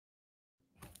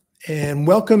And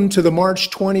welcome to the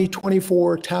March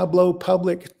 2024 Tableau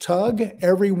Public Tug,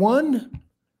 everyone.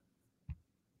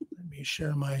 Let me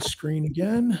share my screen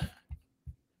again.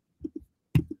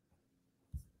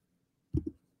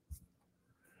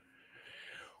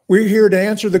 We're here to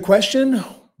answer the question,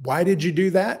 why did you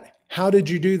do that? How did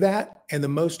you do that? And the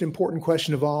most important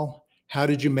question of all, how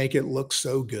did you make it look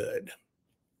so good?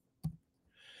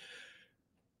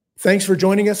 Thanks for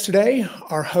joining us today.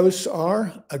 Our hosts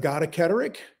are Agata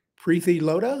Ketterick, Preethi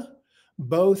Lodha,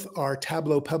 both are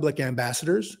Tableau Public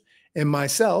ambassadors, and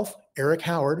myself, Eric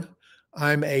Howard.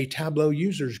 I'm a Tableau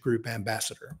Users Group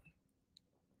ambassador.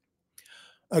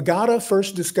 Agata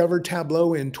first discovered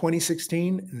Tableau in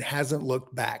 2016 and hasn't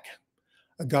looked back.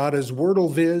 Agata's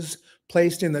Wordle Viz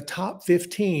placed in the top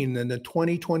 15 in the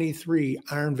 2023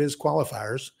 Iron Viz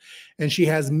qualifiers, and she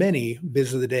has many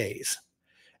Viz of the Days.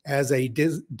 As a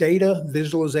data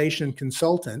visualization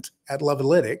consultant at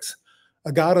Lovalytics,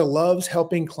 Agata loves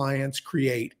helping clients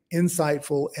create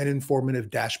insightful and informative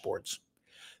dashboards.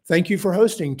 Thank you for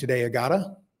hosting today,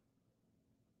 Agata.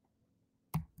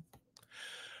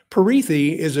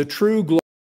 Preethi is a true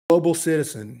global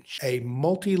citizen, a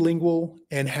multilingual,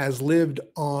 and has lived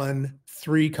on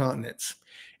 3 continents,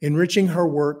 enriching her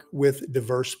work with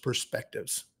diverse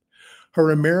perspectives. Her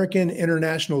American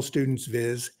International Students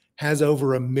Viz has over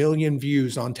 1 million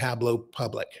views on Tableau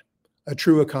Public, a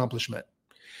true accomplishment.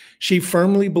 She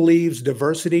firmly believes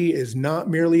diversity is not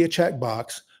merely a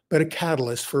checkbox, but a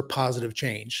catalyst for positive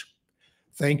change.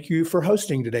 Thank you for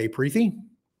hosting today, Preethi.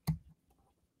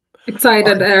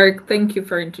 Excited, Eric. Thank you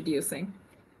for introducing.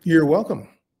 You're welcome.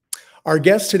 Our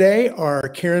guests today are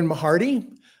Karen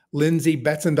Mahardy, Lindsay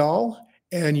Betzendahl,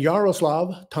 and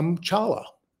Jaroslav Tomcala.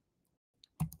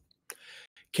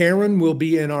 Karen will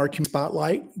be in our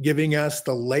spotlight, giving us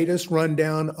the latest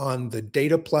rundown on the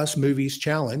Data+Movies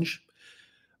challenge.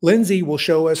 Lindsay will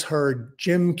show us her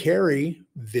Jim Carrey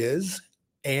Viz,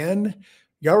 and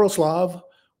Jaroslav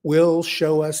will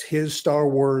show us his Star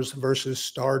Wars versus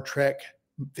Star Trek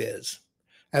Viz.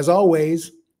 As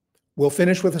always, we'll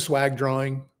finish with a swag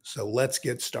drawing, so let's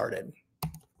get started.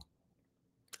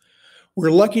 We're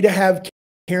lucky to have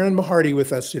Karen Mahardy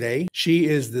with us today. She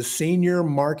is the Senior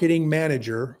Marketing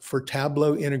Manager for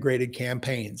Tableau Integrated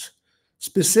Campaigns,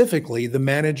 specifically the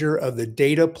manager of the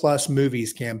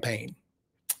Data+Movies campaign.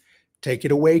 Take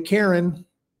it away, Karen.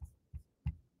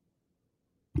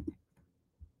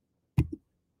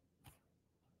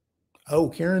 Oh,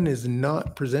 Karen is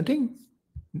not presenting?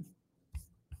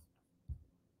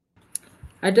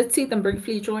 I did see them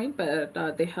briefly join, but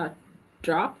they had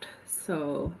dropped,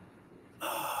 so.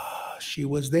 She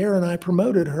was there and I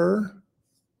promoted her.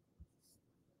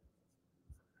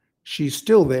 She's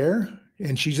still there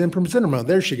and she's in presenter mode.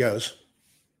 There she goes.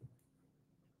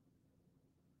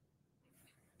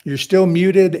 You're still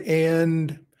muted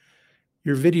and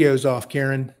your video's off,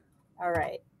 Karen. All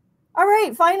right. All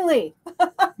right, finally.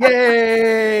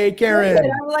 Yay, Karen.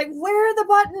 I'm like, where are the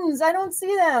buttons? I don't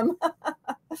see them.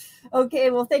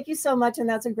 Okay, well, thank you so much. And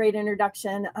that's a great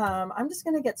introduction. I'm just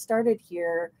going to get started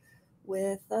here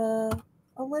with a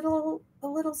little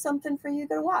something for you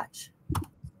to watch.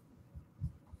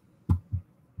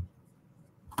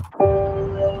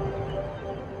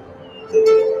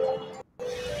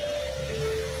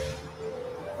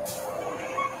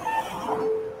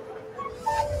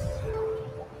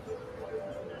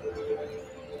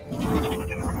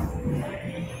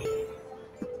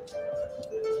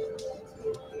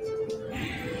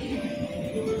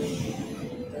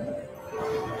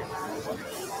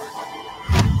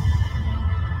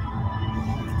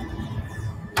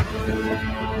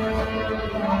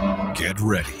 Get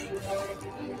ready.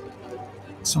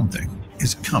 Something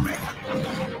is coming.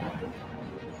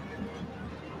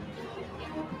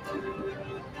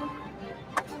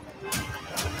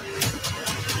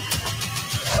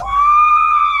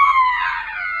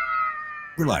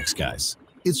 Relax, guys.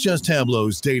 It's just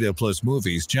Tableau's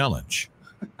Data+Movies challenge.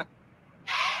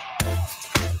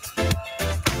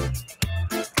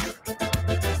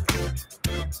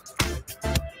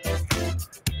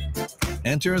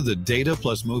 Enter the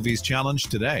Data+Movies challenge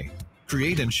today.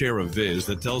 Create and share a viz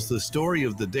that tells the story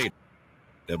of the data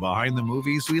behind the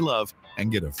movies we love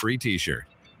and get a free t-shirt.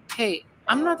 Hey,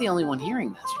 I'm not the only one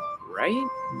hearing this, right?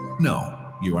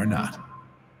 No, you are not.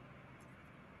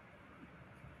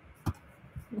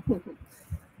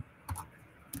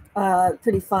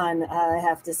 Pretty fun, I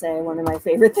have to say. One of my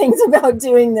favorite things about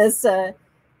doing this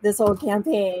this whole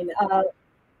campaign.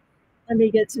 Let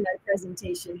me get to my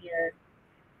presentation here.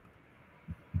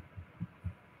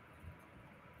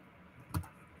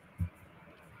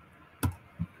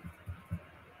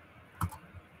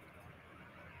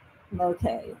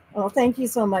 Okay. Well, thank you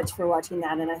so much for watching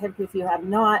that. And I hope if you have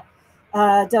not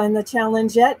done the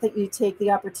challenge yet, that you take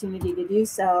the opportunity to do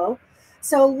so.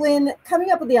 So when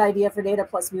coming up with the idea for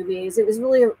Data+Movies, it was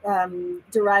really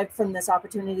derived from this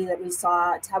opportunity that we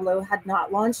saw. Tableau had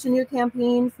not launched a new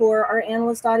campaign for our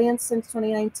analyst audience since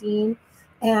 2019.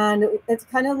 And it's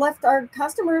kind of left our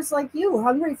customers like you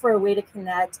hungry for a way to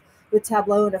connect with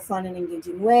Tableau in a fun and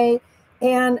engaging way.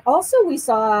 And also we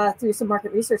saw through some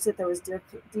market research that there was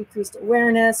decreased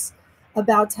awareness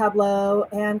about Tableau,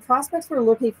 and prospects were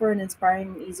looking for an inspiring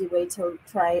and easy way to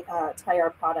try our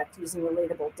product using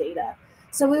relatable data.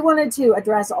 So we wanted to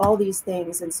address all these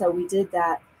things, and so we did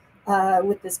that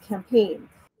with this campaign.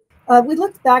 We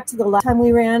looked back to the last time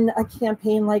we ran a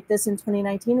campaign like this in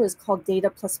 2019. It was called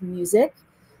Data+Music.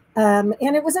 And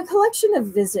it was a collection of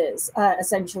vizzes,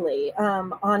 essentially,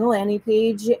 on a landing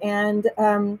page, and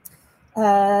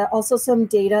also some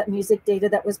music data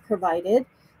that was provided.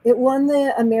 It won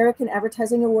the American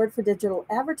Advertising Award for Digital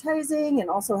Advertising and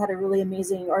also had a really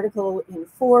amazing article in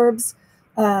Forbes.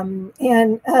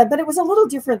 But it was a little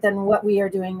different than what we are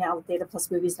doing now with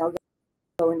Data+Movies. I'll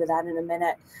go into that in a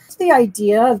minute. It's the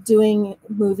idea of doing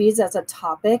movies as a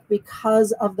topic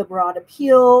because of the broad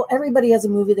appeal. Everybody has a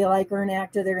movie they like or an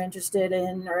actor they're interested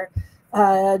in or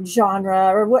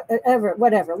genre or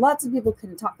whatever. Lots of people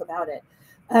can talk about it.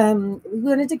 We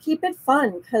wanted to keep it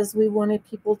fun because we wanted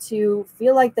people to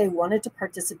feel like they wanted to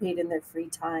participate in their free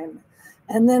time.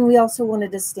 And then we also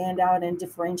wanted to stand out and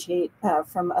differentiate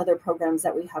from other programs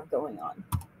that we have going on.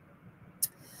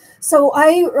 So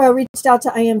I reached out to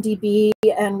IMDb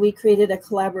and we created a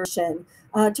collaboration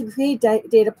to create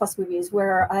Data+Movies,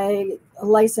 where I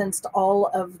licensed all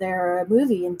of their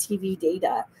movie and TV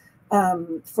data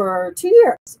for 2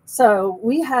 years. So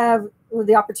we have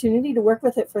the opportunity to work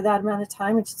with it for that amount of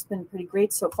time, which has been pretty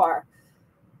great so far.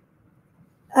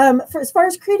 As far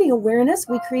as creating awareness,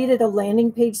 we created a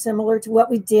landing page similar to what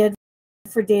we did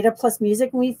for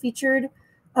Data+Music, and we featured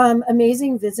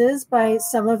amazing vizzes by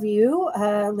some of you.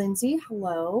 Lindsay,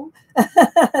 hello.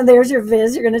 There's your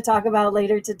viz you're going to talk about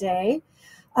later today.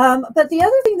 But the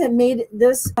other thing that made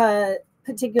this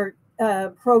particular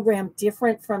program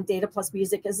different from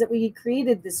Data+Music is that we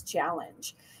created this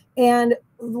challenge. And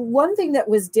one thing that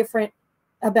was different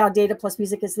about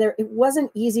Data+Music is it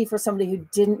wasn't easy for somebody who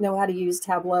didn't know how to use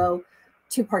Tableau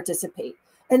to participate.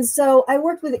 And so I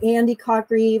worked with Andy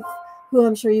Cockreeve, who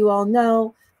I'm sure you all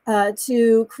know,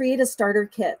 to create a starter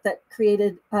kit that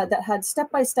had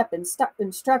step-by-step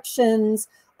instructions,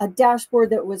 a dashboard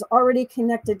that was already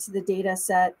connected to the data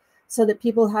set, so that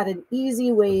people had an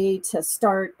easy way to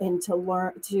start and to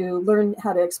learn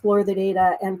how to explore the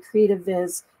data and create a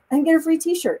viz and get a free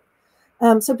t-shirt.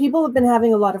 So people have been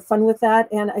having a lot of fun with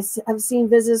that. And I've seen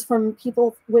vizzes from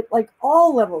people with like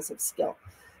all levels of skill,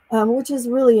 which is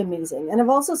really amazing. And I've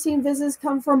also seen vizzes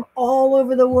come from all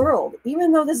over the world.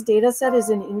 Even though this data set is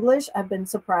in English, I've been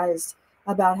surprised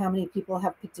about how many people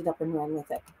have picked it up and run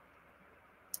with it.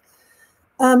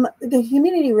 The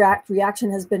community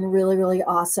reaction has been really, really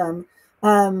awesome.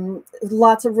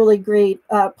 Lots of really great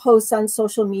posts on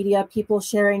social media, people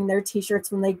sharing their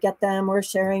t-shirts when they get them or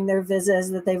sharing their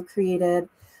vizzes that they've created.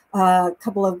 A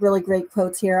couple of really great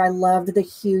quotes here. I loved the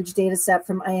huge data set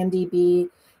from IMDb.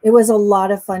 It was a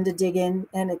lot of fun to dig in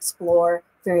and explore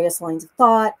various lines of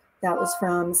thought. That was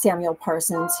from Samuel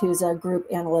Parsons, who's a group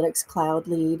analytics cloud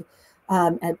lead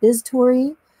at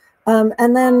BizTory.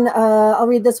 And then I'll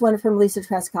read this one from Lisa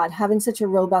Trescott. Having such a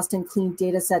robust and clean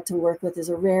data set to work with is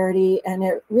a rarity, and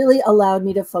it really allowed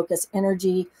me to focus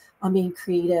energy on being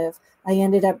creative. I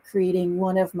ended up creating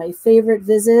one of my favorite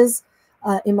vizzes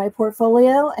in my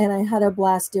portfolio, and I had a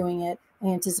blast doing it. I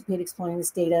anticipate exploring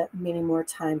this data many more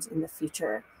times in the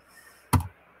future.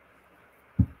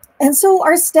 And so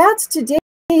our stats today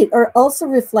are also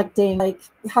reflecting like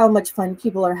how much fun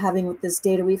people are having with this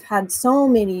data. We've had so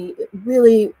many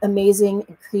really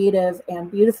amazing, creative,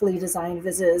 and beautifully designed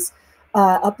vizzes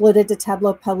uploaded to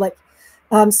Tableau Public.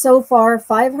 So far,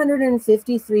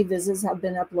 553 vizzes have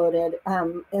been uploaded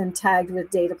and tagged with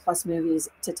Data+Movies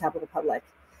to Tableau Public.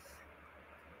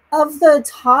 Of the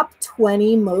top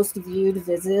 20 most viewed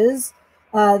vizzes,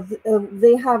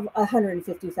 they have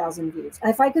 150,000 views.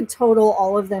 If I could total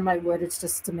all of them, I would. It's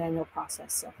just a manual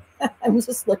process. So I'm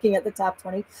just looking at the top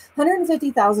 20.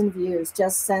 150,000 views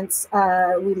just since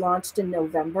we launched in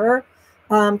November.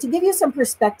 To give you some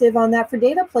perspective on that, for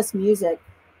Data+Music,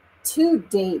 to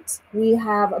date, we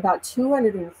have about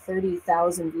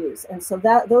 230,000 views. And so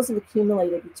those have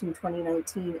accumulated between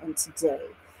 2019 and today.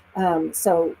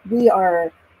 So we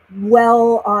are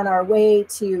well on our way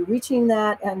to reaching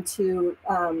that and to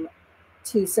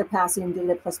to surpassing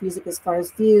Data+Music as far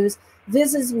as views.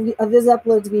 Viz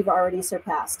uploads we've already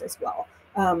surpassed as well.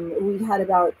 We had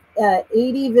about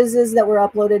 80 vizzes that were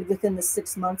uploaded within the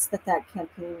 6 months that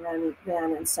campaign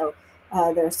ran, and so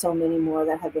there are so many more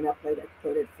that have been uploaded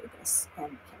for this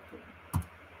campaign.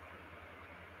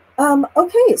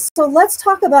 Okay, so let's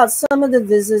talk about some of the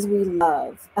vizzes we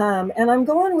love, and I'm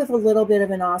going with a little bit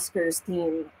of an Oscars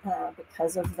theme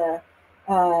because of the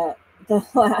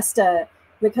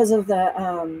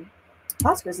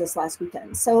Oscars this last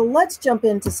weekend. So let's jump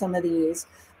into some of these.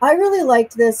 I really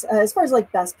liked this as far as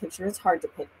like Best Picture. It's hard to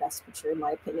pick Best Picture in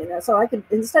my opinion. So I could,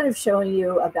 instead of showing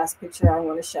you a Best Picture, I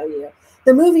want to show you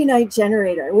the Movie Night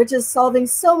Generator, which is solving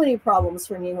so many problems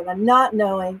for me when I'm not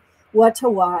knowing what to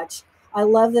watch. I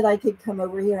love that I could come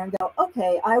over here and go,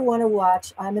 okay, I want to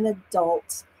watch. I'm an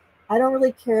adult. I don't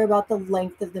really care about the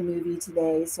length of the movie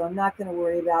today, so I'm not going to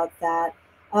worry about that.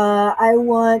 I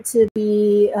want to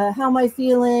be, how am I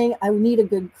feeling? I need a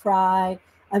good cry.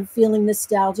 I'm feeling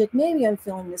nostalgic. Maybe I'm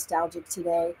feeling nostalgic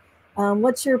today.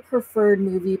 What's your preferred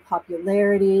movie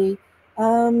popularity?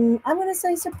 I'm going to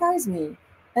say surprise me.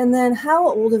 And then how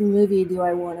old of a movie do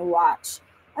I want to watch?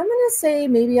 I'm going to say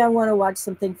maybe I want to watch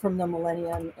something from the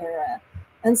Millennium era.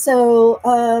 And so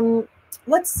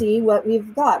let's see what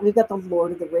we've got. We've got The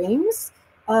Lord of the Rings,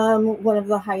 one of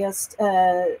the highest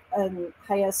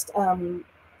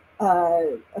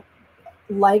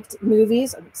liked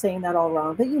movies. I'm saying that all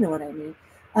wrong, but you know what I mean.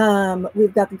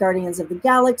 We've got The Guardians of the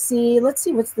Galaxy. Let's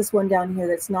see what's this one down here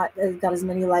that's not got as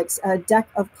many likes. A Deck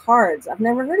of Cards. I've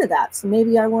never heard of that, so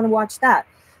maybe I want to watch that.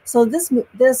 So this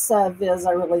viz I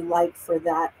really like for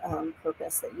that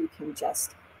purpose, that you can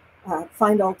just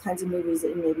find all kinds of movies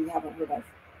that you maybe haven't heard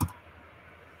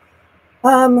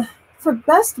of. For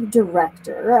Best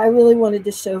Director, I really wanted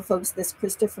to show folks this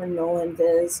Christopher Nolan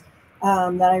viz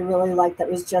that I really like, that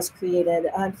was just created.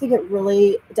 I think it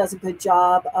really does a good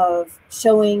job of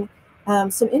showing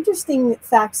some interesting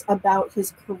facts about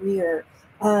his career.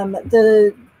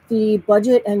 The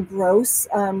budget and gross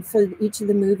for each of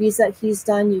the movies that he's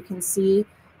done, you can see,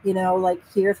 you know, like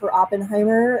here for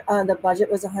Oppenheimer, the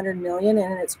budget was 100 million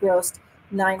and it's grossed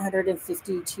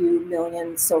 952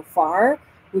 million so far,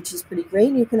 which is pretty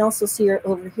great. You can also see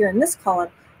over here in this column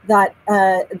that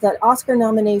that Oscar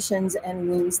nominations and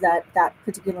wins that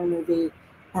particular movie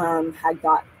has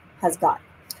got.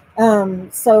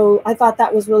 So I thought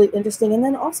that was really interesting. And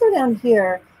then also down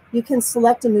here, you can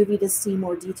select a movie to see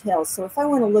more details. So if I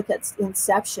want to look at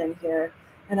Inception here,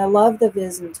 and I love the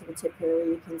viz and tooltip here, where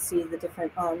you can see the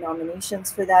different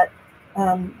nominations for that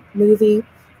movie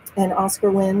and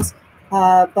Oscar wins.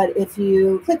 But if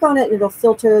you click on it, it'll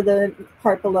filter the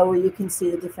part below where you can see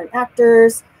the different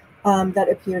actors that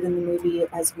appeared in the movie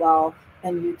as well.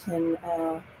 And you can,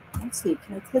 let's see,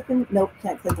 can I click in? Nope,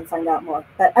 can't click and find out more.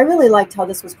 But I really liked how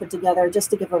this was put together, just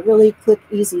to give a really quick,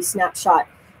 easy snapshot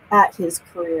at his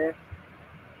career.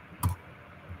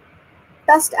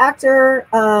 Best Actor,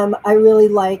 I really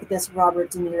like this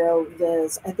Robert De Niro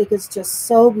viz. I think it's just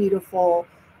so beautiful,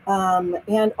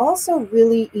 and also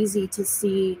really easy to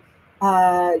see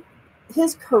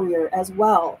his career as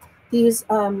well. These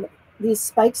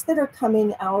spikes that are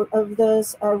coming out of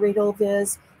this Radel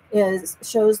viz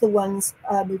shows the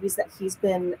movies that he's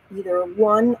been either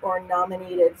won or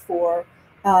nominated for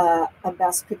a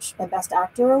Best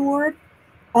Actor award.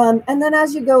 And then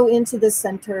as you go into the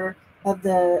center of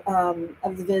the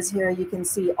viz here, you can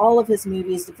see all of his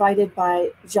movies divided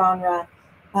by genre,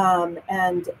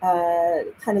 and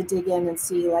kind of dig in and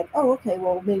see like, oh, okay,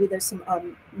 well, maybe there's some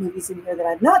movies in here that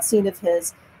I've not seen of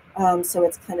his. So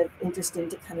it's kind of interesting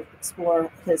to kind of explore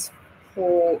his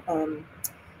whole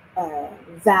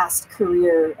vast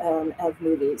career of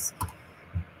movies.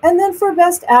 And then for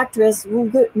Best Actress,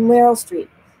 Meryl Streep.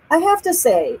 I have to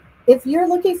say, if you're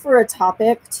looking for a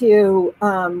topic to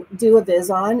do a viz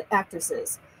on,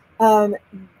 actresses,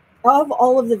 of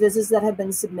all of the vizzes that have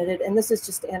been submitted, and this is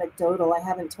just anecdotal, I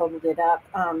haven't totaled it up,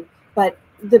 but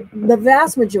the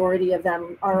vast majority of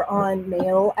them are on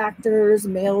male actors,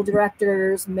 male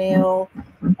directors, male,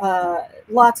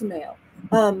 lots of male.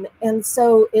 And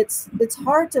so it's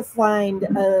hard to find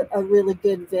a really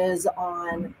good viz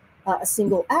on a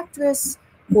single actress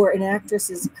or an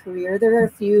actress's career. There are a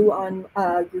few on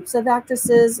groups of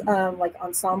actresses, like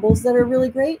ensembles, that are really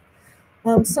great.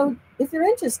 So if you're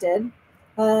interested,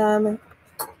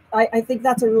 I think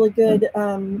that's a really good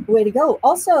way to go.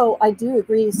 Also, I do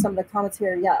agree with some of the comments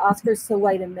here. Yeah, Oscars so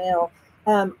white and male.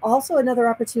 Also, another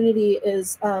opportunity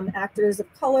is actors of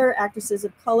color, actresses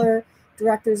of color,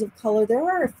 directors of color. There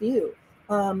are a few,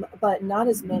 but not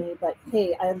as many. But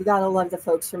hey, I gotta love the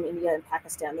folks from India and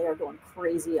Pakistan. They are going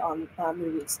crazy on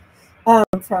movies.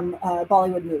 from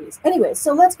Bollywood movies. Anyway,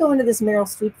 so let's go into this Meryl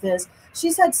Streep viz.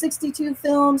 She's had 62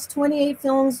 films, 28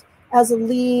 films as a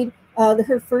lead.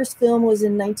 Her first film was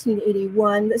in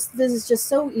 1981. This viz is just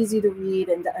so easy to read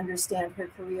and to understand her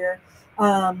career.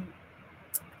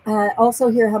 Also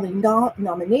here how many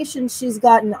nominations she's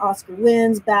gotten, Oscar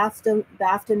wins,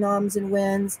 BAFTA noms and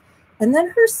wins. And then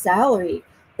her salary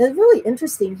is really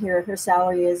interesting here. Her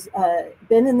salary has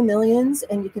been in the millions,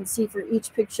 and you can see for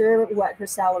each picture what her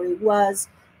salary was.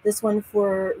 This one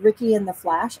for Ricky and the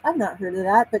Flash, I've not heard of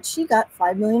that, but she got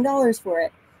 $5 million for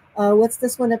it. What's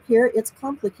this one up here? It's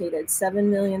Complicated,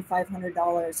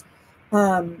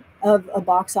 $7,500,000 of a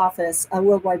box office, a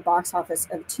worldwide box office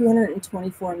of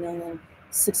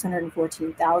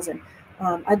 $224,614,000.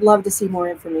 I'd love to see more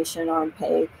information on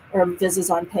pay or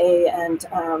vizzes on pay and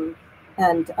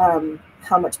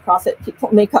how much profit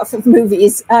people make off of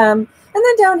movies. And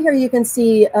then down here you can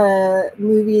see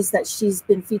movies that she's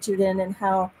been featured in and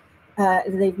how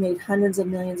they've made hundreds of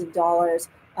millions of dollars.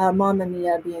 Mamma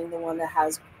Mia being the one that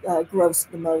has grossed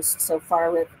the most so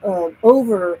far with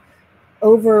over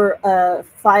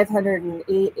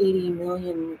 $580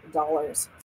 million.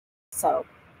 So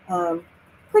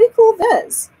pretty cool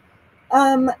viz.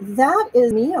 That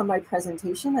is me on my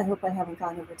presentation. I hope I haven't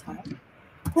gone over time.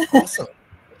 Awesome.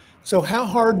 So how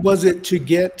hard was it to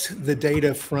get the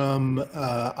data from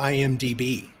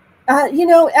IMDb?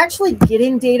 Actually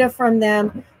getting data from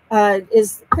them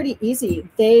is pretty easy.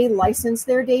 They license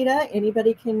their data.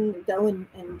 Anybody can go and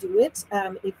do it.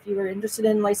 If you are interested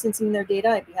in licensing their data,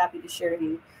 I'd be happy to share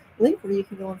a link where you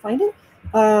can go and find it.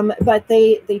 But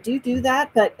they do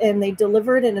that, and they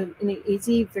deliver it in an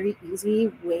easy, very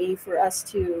easy way for us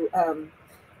to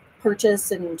purchase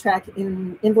and track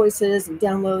in invoices and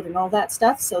download and all that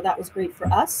stuff. So that was great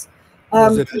for us.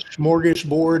 Was it a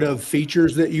smorgasbord of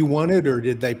features that you wanted, or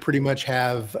did they pretty much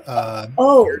have?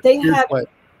 They have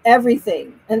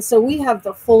everything, and so we have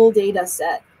the full data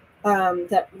set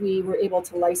that we were able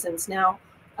to license. Now,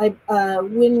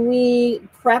 when we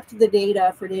prepped the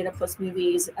data for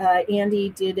Data+Movies, Andy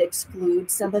did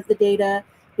exclude some of the data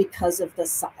because of the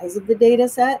size of the data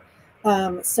set.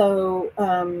 If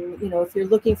you're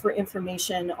looking for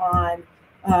information on,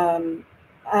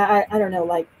 I don't know,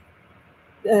 like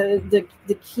the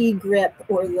key grip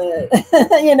or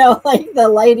the, like the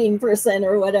lighting percent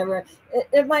or whatever,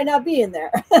 it might not be in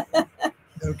there.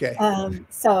 Okay. Cool.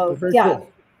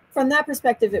 From that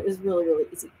perspective, it was really, really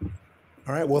easy.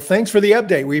 All right. Well, thanks for the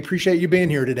update. We appreciate you being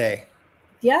here today.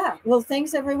 Yeah. Well,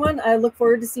 thanks, everyone. I look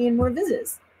forward to seeing more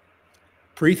vizzes.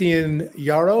 Preethi and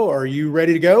Yaro, are you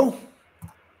ready to go?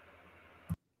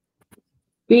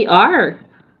 We are.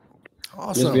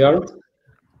 Awesome. Yes, we are.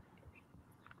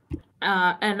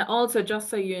 And also, just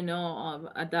so you know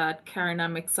that, Karen,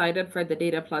 I'm excited for the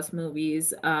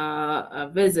Data+Movies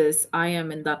vizzes. I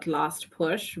am in that last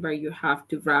push where you have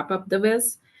to wrap up the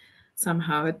viz.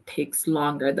 Somehow it takes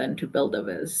longer than to build a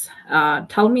viz.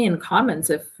 Tell me in comments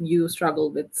if you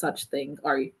struggle with such thing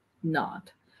or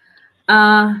not.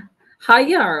 Hi,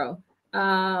 Yaro.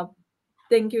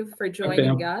 Thank you for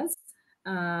joining us.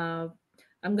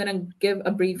 I'm going to give a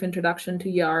brief introduction to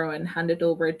Yaro and hand it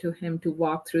over to him to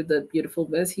walk through the beautiful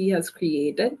viz he has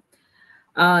created.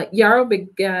 Yaro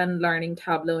began learning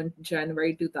Tableau in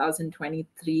January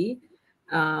 2023,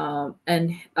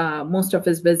 and most of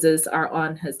his vizzes are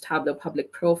on his Tableau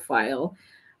Public profile.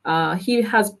 He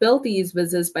has built these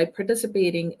vizzes by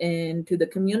participating into the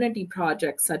community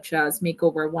projects such as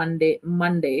Makeover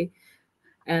Monday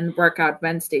and Workout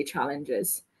Wednesday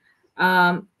challenges.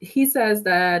 He says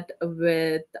that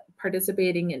with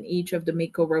participating in each of the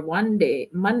Makeover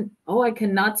I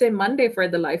cannot say Monday for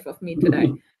the life of me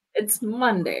today. It's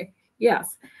Monday,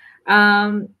 yes.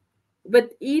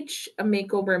 With each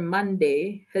Makeover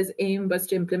Monday, his aim was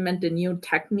to implement a new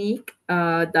technique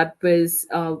that was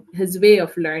his way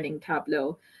of learning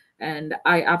Tableau. And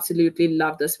I absolutely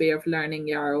love this way of learning,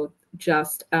 Yaro.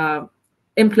 Just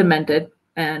implement it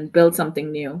and build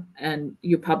something new, and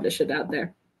you publish it out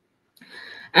there.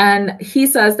 And he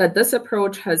says that this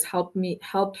approach has helped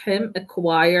him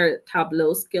acquire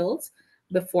Tableau skills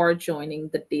before joining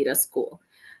the data school.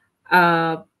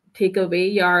 Take away,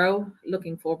 Yaro.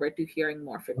 Looking forward to hearing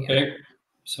more from you. Okay,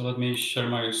 so let me share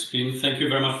my screen. Thank you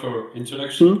very much for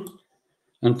introduction,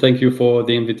 and thank you for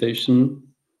the invitation.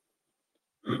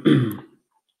 All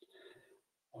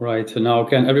right, so now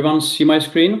can everyone see my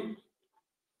screen?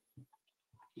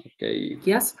 Okay.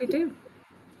 Yes, we do.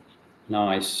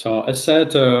 Nice. So as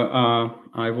said,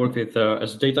 I work with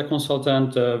as a data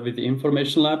consultant with the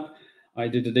Information Lab. I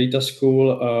did the data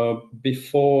school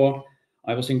before.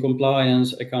 I was in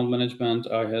compliance, account management.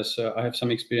 I have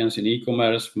some experience in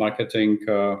e-commerce, marketing,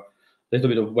 little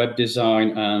bit of web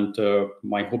design, and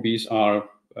my hobbies are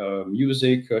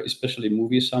music, especially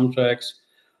movie soundtracks.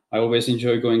 I always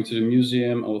enjoy going to the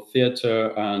museum or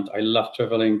theater, and I love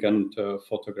traveling and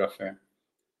photography.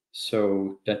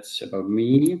 So that's about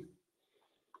me.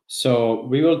 So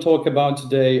we will talk about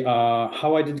today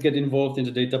how I did get involved in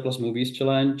the Data+Movies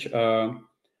challenge,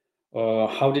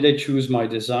 how did I choose my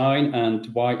design, and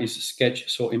why is sketch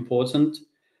so important,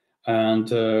 and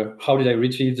how did I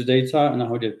retrieve the data, and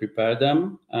how did I prepare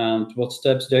them, and what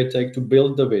steps did I take to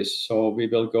build the viz. So we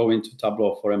will go into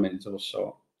Tableau for a minute or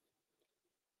so.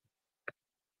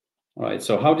 All right,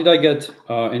 so how did I get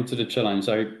into the challenge?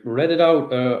 I read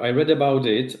about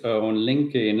it on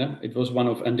LinkedIn. It was one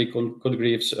of Andy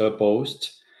Codgreaves'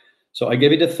 posts. So I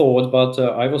gave it a thought, but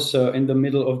I was in the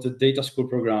middle of the data school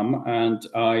program, and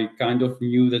I kind of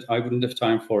knew that I wouldn't have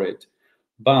time for it.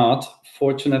 But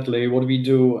fortunately, what we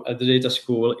do at the data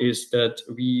school is that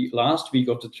last week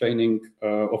of the training,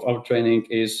 of our training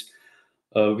is,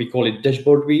 we call it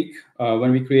dashboard week,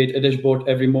 when we create a dashboard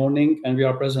every morning, and we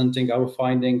are presenting our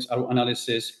findings, our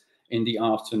analysis in the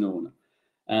afternoon.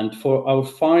 And for our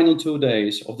final 2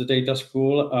 days of the data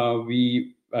school,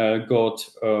 it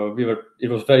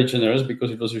was very generous because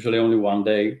it was usually only 1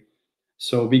 day.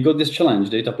 So we got this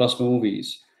challenge,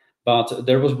 Data+Movies. But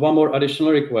there was one more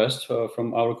additional request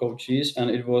from our coaches,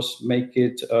 and it was make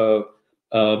it a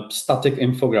static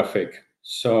infographic.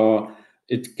 So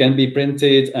it can be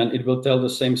printed and it will tell the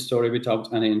same story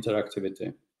without any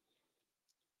interactivity.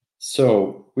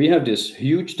 So we have this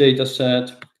huge data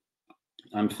set.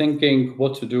 I'm thinking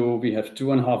what to do. We have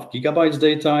 2.5 gigabytes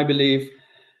data, I believe.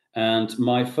 And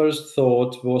my first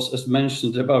thought was, as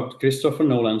mentioned, about Christopher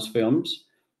Nolan's films.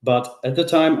 But at the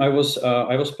time I was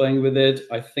playing with it,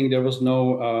 I think there was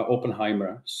no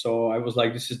Oppenheimer. So I was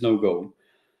like, this is no go.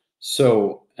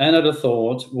 So another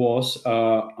thought was,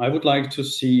 I would like to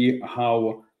see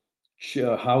how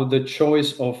the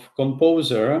choice of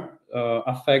composer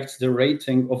affects the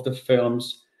rating of the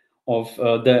films of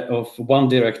one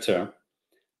director.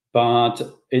 But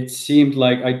it seemed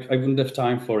like I wouldn't have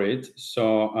time for it,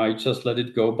 so I just let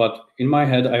it go. But in my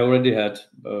head, I already had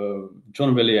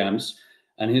John Williams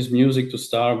and his music to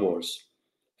Star Wars,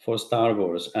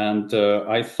 and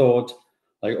I thought,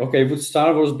 like, okay, would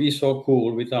Star Wars be so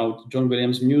cool without John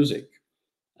Williams' music?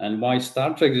 And why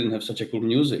Star Trek didn't have such a cool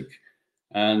music?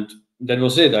 And that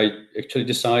was it. I actually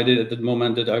decided at that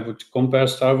moment that I would compare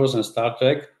Star Wars and Star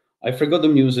Trek. I forgot the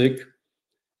music,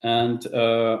 and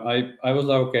I was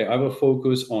like, okay, I will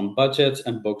focus on budgets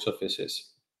and box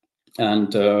offices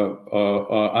and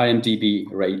IMDb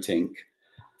rating.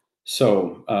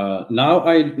 So now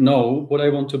I know what I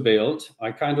want to build.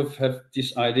 I kind of have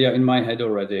this idea in my head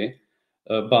already,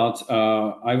 but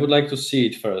I would like to see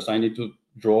it first. I need to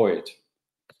draw it.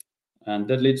 And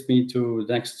that leads me to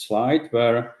the next slide,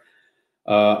 where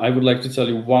I would like to tell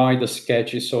you why the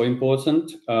sketch is so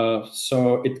important.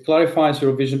 So it clarifies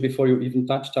your vision before you even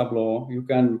touch Tableau. You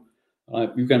can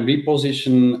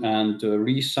reposition and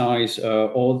resize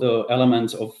all the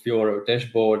elements of your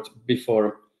dashboard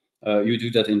before you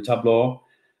do that in Tableau.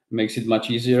 Makes it much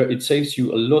easier. It saves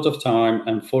you a lot of time,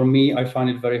 and for me, I find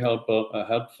it very helpful,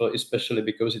 especially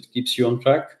because it keeps you on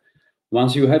track.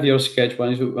 Once you have your sketch,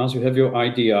 once you have your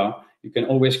idea, you can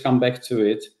always come back to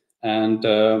it, and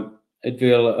it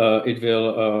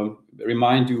will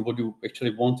remind you what you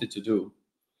actually wanted to do.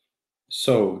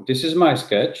 So this is my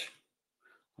sketch.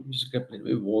 I'll just get a little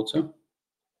bit of water.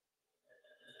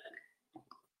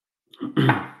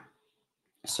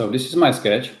 So this is my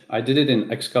sketch. I did it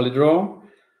in Excalibur,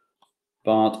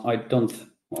 but I don't.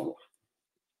 Well,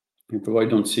 you probably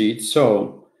don't see it.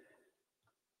 So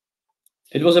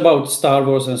it was about Star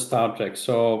Wars and Star Trek.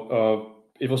 So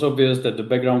it was obvious that the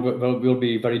background will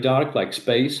be very dark, like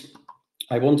space.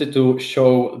 I wanted to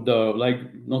show the, like,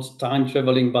 not time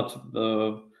traveling, but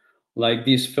like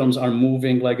these films are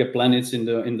moving like a planets in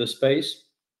the space.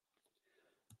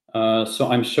 So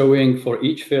I'm showing for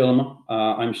each film,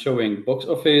 I'm showing box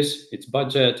office, its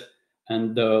budget,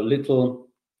 and the little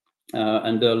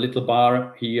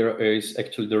bar here is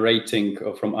actually the rating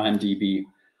from IMDb.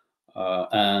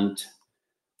 And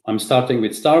I'm starting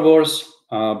with Star Wars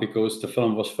because the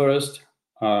film was first.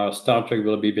 Star Trek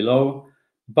will be below,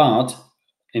 but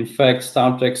in fact,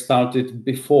 Star Trek started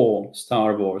before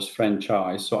Star Wars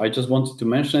franchise. So I just wanted to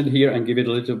mention it here and give it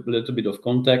a little bit of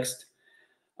context.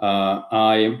 So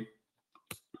I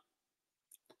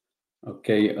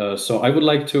would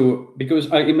like to, because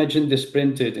I imagined this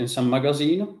printed in some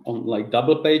magazine on like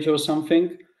double page or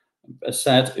something. As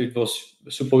said, it was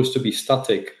supposed to be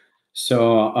static.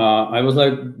 So I was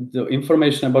like, the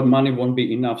information about money won't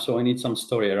be enough, so I need some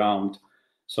story around.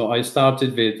 So I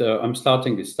started with, I'm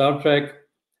starting with Star Trek.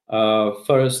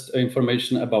 First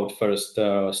information about first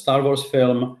Star Wars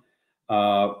film.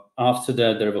 After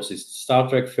that, there was this Star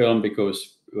Trek film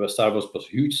because Star Wars was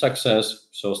a huge success.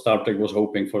 So Star Trek was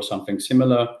hoping for something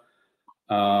similar.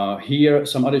 Here,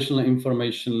 some additional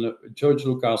information. George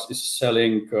Lucas is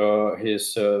selling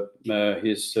his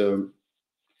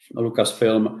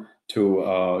Lucasfilm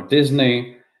to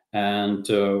Disney. And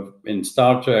in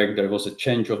Star Trek, there was a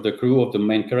change of the crew of the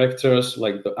main characters,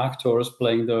 like the actors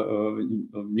playing the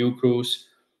new crews.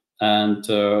 And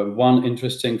one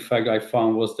interesting fact I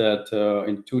found was that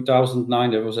in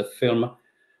 2009, there was a film,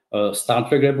 Star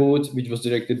Trek Reboot, which was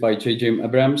directed by J.J.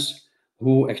 Abrams,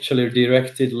 who actually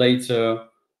directed later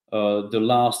the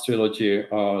last trilogy,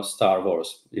 Star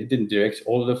Wars. He didn't direct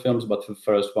all the films, but the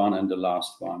first one and the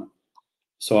last one.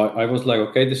 So I was like,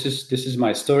 okay, this is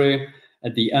my story.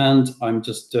 At the end, I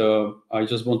just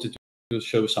wanted to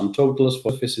show some totals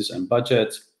for offices and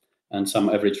budgets and some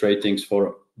average ratings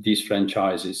for these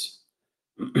franchises.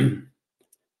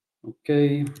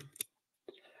 Okay.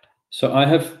 So I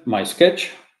have my sketch.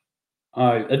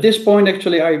 At this point,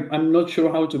 actually, I'm not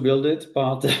sure how to build it,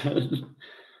 but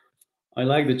I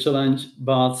like the challenge,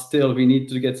 but still we need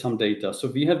to get some data.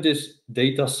 So we have this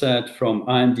data set from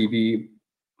IMDb.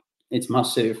 It's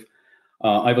massive.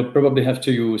 I will probably have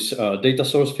to use data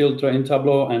source filter in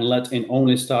Tableau and let in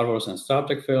only Star Wars and Star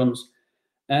Trek films.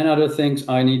 And other things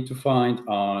I need to find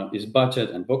is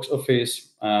budget and box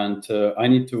office. And I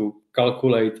need to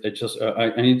calculate,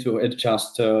 I need to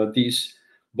adjust these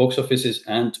box offices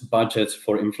and budgets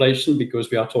for inflation, because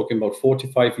we are talking about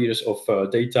 45 years of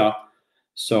data.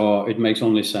 So it makes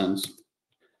only sense.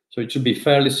 So it should be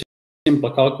fairly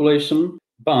simple calculation.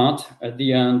 But at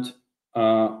the end,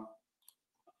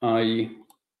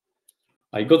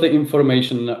 I got the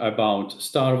information about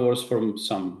Star Wars from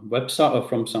some website or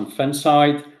from some fan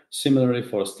site. Similarly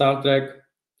for Star Trek,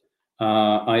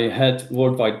 I had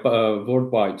worldwide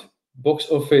box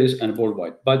office and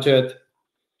worldwide budget.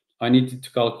 I needed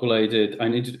to calculate it. I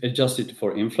needed to adjust it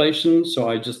for inflation. So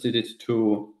I just did it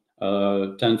to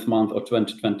 10th month of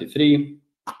 2023.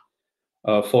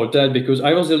 For that, because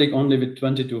I was dealing only with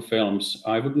 22 films,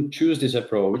 I wouldn't choose this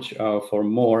approach for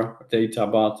more data,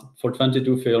 but for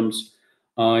 22 films,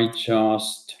 I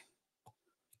just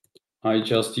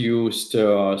used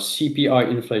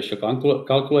CPI inflation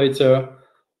calculator,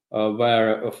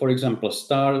 where, for example,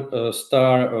 Star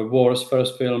Wars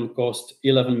first film cost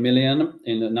 11 million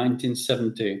in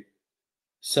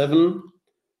 1977,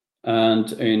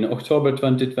 and in October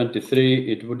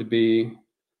 2023, it would be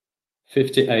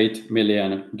 $58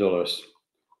 million.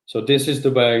 So this is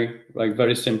the way, like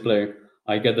very simply,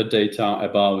 I get the data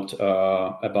about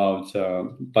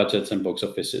budgets and box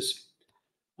offices.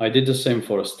 I did the same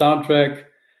for Star Trek,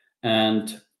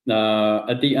 and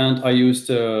at the end, I used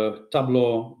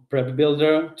Tableau Prep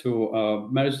Builder to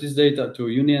merge this data, to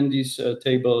union these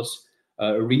tables,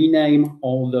 rename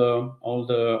all the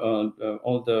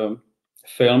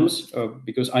films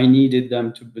because I needed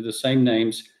them to be the same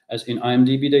names as in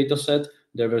IMDb dataset.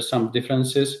 There were some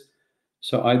differences,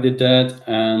 so I did that,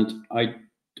 and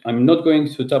I'm not going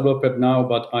to Tableau Prep now,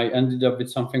 but I ended up with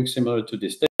something similar to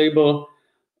this table.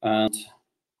 And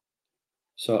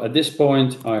so at this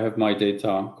point, I have my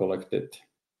data collected.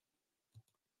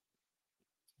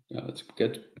 Yeah, let's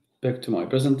get back to my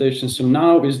presentation. So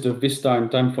now is this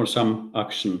time for some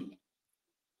action.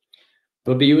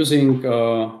 We'll be using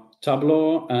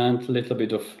Tableau and a little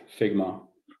bit of Figma.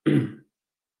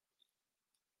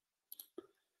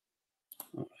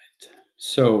 All right.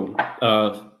 So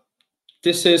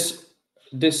this is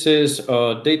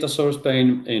a data source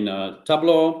pane in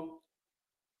Tableau.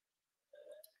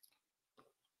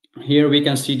 Here we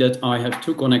can see that I have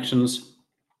two connections.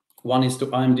 One is to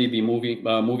IMDb movie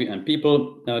and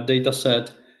people data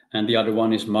set, and the other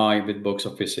one is my with box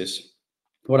offices.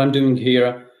 What I'm doing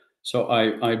here, so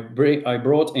I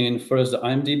brought in first the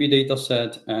IMDb data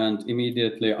set, and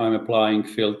immediately I'm applying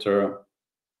filter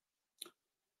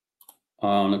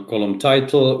on a column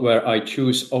title where I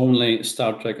choose only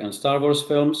Star Trek and Star Wars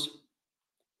films.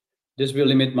 This will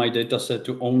limit my data set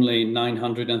to only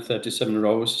 937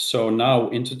 rows. So now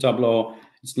into Tableau,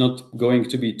 it's not going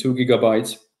to be 2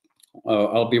 gigabytes.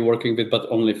 I'll be working with but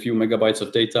only a few megabytes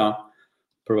of data,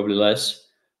 probably less.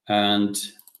 And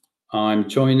I'm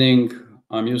using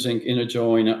inner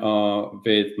join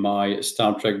with my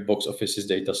Star Trek box offices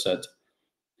data set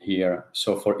here.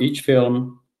 So for each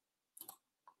film,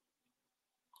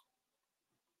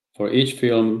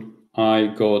 I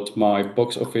got my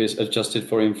box office adjusted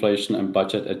for inflation and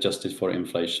budget adjusted for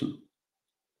inflation.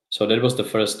 So that was the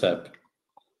first step.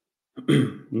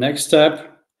 Next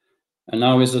step, And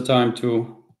now is the time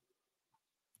to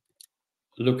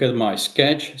look at my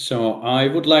sketch. So I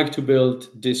would like to build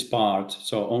this part,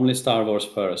 so only Star Wars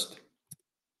first.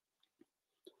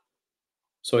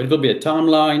 So it will be a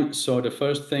timeline. So the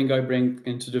first thing I bring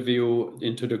into the view,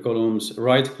 into the columns,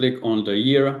 right click on the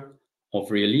year of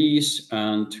release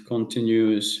and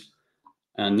continues.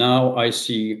 And now I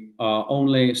see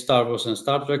only Star Wars and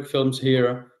Star Trek films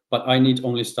here, but I need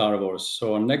only Star Wars.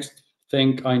 So next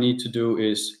thing I need to do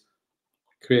is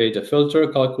create a filter,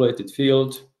 calculated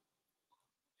field.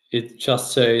 It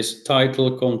just says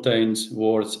title contains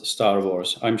words Star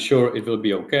Wars. I'm sure it will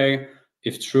be okay.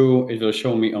 If true, it will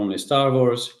show me only Star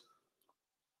Wars.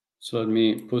 So let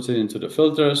me put it into the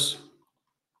filters.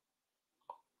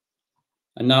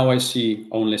 And now I see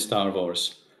only Star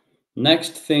Wars.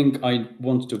 Next thing I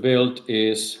want to build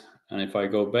is, and if I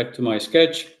go back to my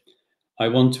sketch, I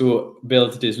want to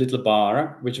build this little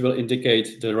bar, which will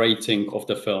indicate the rating of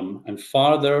the film. And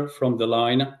farther from the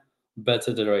line,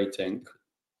 better the rating.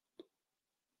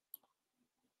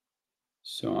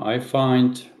 So I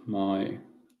find my,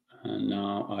 and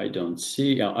now I don't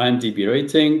see IMDb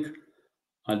rating.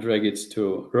 I drag it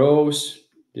to rows.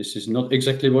 This is not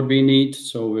exactly what we need,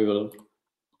 so we will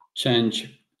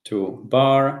change to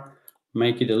bar,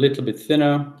 make it a little bit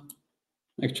thinner,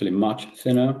 actually much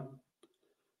thinner.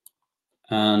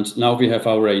 And now we have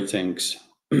our ratings.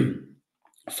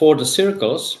 For the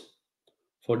circles,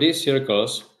 for these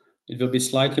circles, it will be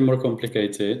slightly more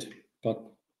complicated, but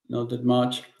not that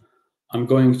much. I'm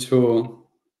going to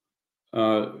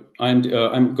add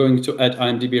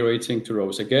IMDb rating to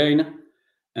rows again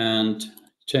and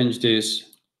change this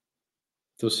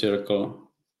to circle.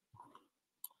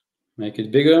 Make it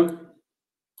bigger,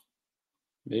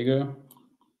 bigger.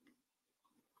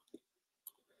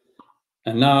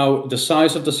 And now the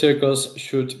size of the circles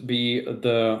should be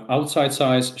the outside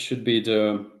size should be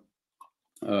the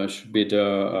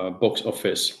box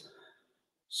office.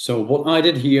 So what I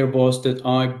did here was that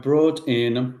I brought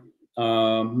in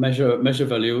measure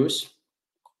values,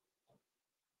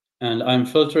 and I'm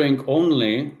filtering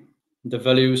only the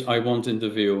values I want in the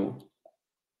view.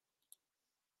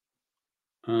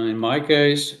 In my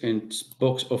case, it's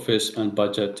box office and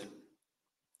budget.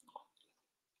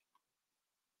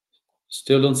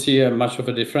 Still don't see much of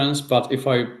a difference, but if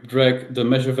I drag the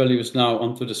measure values now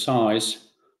onto the size,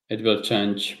 it will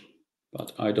change.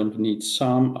 But I don't need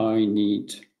sum, I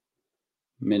need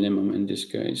minimum in this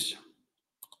case.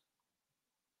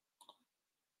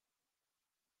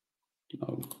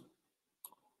 No.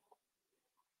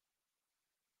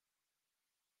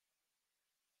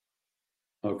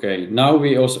 Okay, now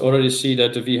we also already see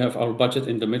that we have our budget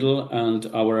in the middle and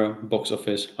our box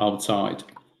office outside.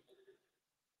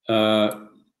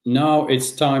 Now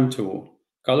it's time to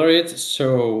color it.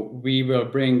 So we will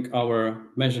bring our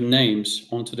measure names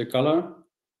onto the color,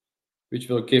 which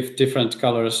will give different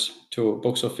colors to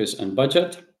box office and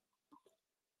budget.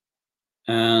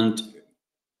 And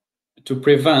to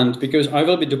prevent, because I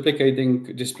will be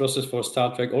duplicating this process for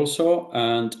Star Trek also,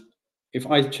 and if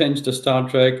I change the Star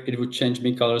Trek, it would change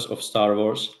me colors of Star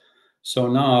Wars. So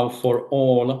now for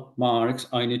all marks,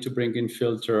 I need to bring in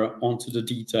filter onto the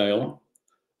detail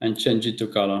and change it to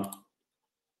color.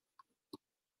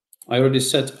 I already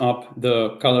set up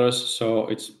the colors, so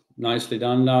it's nicely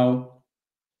done now.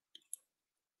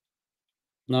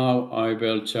 Now I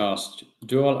will just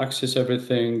dual axis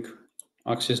everything.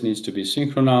 Axis needs to be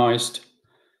synchronized.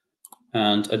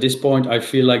 And at this point, I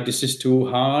feel like this is too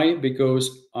high because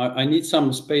I need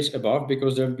some space above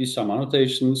because there will be some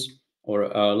annotations or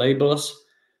labels,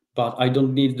 but I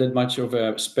don't need that much of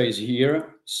a space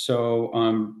here. So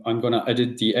I'm gonna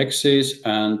edit the axis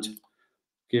and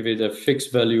give it a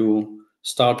fixed value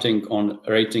starting on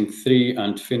rating 3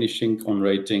 and finishing on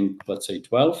rating, let's say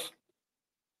 12.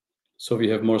 So we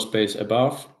have more space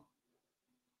above.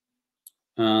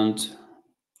 And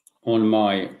on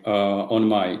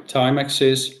my time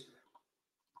axis,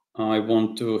 I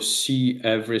want to see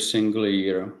every single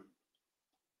year.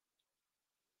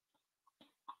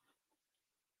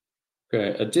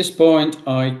 Okay, at this point,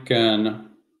 I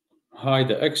can hide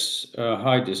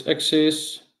this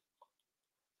axis,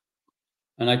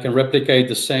 and I can replicate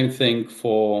the same thing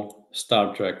for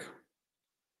Star Trek.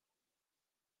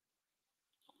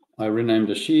 I rename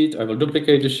the sheet. I will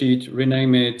duplicate the sheet,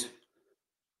 rename it.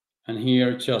 And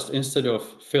here, just instead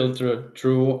of filter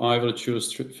true, I will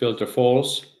choose filter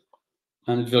false,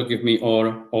 and it will give me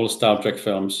all Star Trek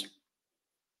films.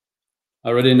 I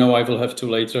already know I will have to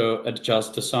later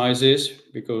adjust the sizes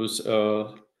because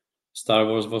Star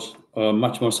Wars was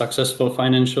much more successful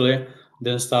financially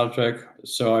than Star Trek.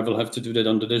 So I will have to do that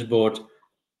on the dashboard.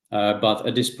 But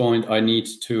at this point, I need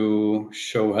to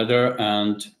show header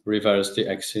and reverse the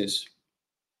axis.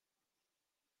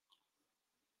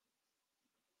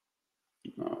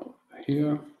 Now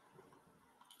here.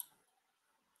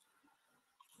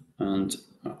 And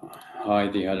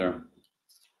hide the header.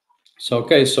 So,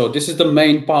 okay, so this is the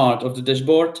main part of the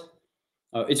dashboard.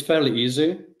 It's fairly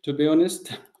easy, to be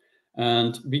honest.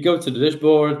 And we go to the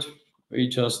dashboard. We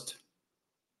just,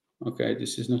 okay,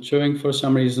 this is not showing for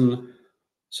some reason.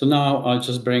 So now I'll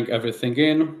just bring everything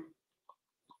in.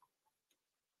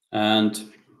 And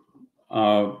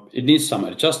it needs some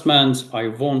adjustments. I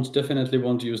definitely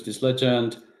won't use this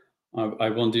legend. I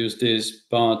won't use this,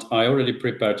 but I already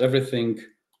prepared everything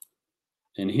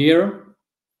in here.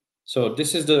 So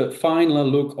this is the final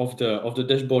look of the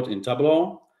dashboard in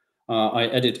Tableau. I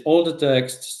edit all the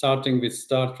text, starting with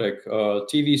Star Trek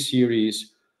TV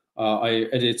series. I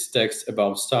edit text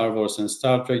about Star Wars and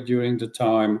Star Trek during the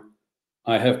time.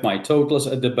 I have my totals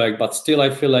at the back, but still I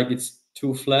feel like it's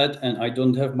too flat and I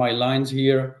don't have my lines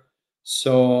here.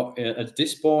 So at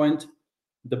this point,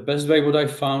 the best way what I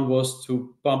found was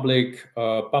to publish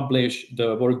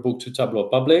the workbook to Tableau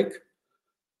Public.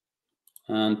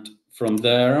 And from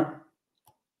there,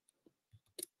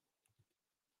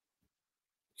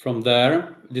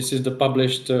 this is the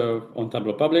published on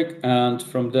Tableau Public. And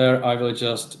from there, I will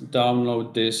just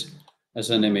download this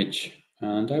as an image.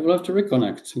 And I will have to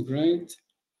reconnect. Great.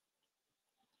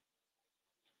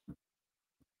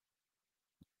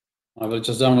 I will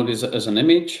just download this as an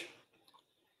image.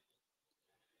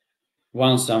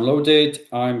 Once downloaded,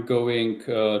 I'm going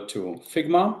to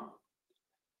Figma,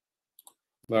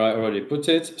 where I already put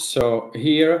it. So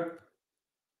here,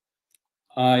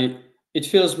 it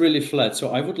feels really flat. So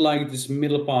I would like this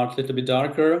middle part a little bit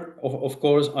darker. Of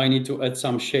course, I need to add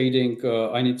some shading.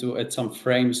 I need to add some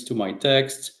frames to my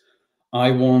text. I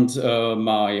want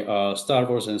my Star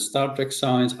Wars and Star Trek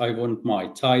signs. I want my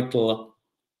title.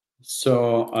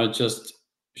 So I'll just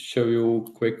show you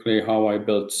quickly how I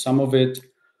built some of it.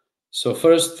 So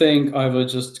first thing, I will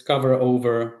just cover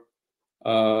over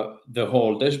the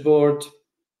whole dashboard.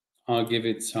 I'll give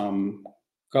it some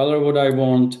color what I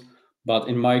want, but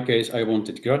in my case, I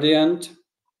wanted gradient.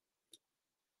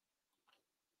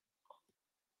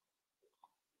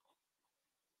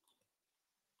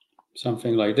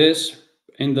 Something like this.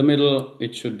 In the middle,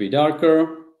 it should be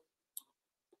darker.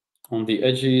 On the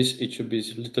edges, it should be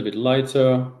a little bit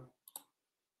lighter.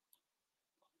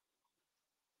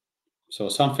 So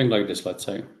something like this, let's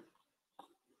say.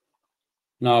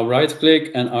 Now right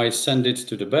click and I send it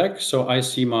to the back. So I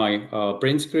see my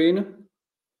print screen.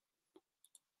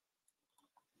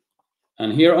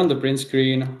 And here on the print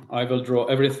screen, I will draw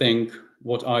everything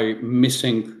what I'm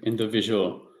missing in the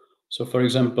visual. So for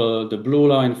example, the blue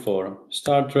line for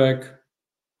Star Trek.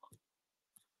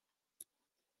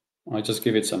 I just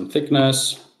give it some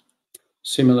thickness,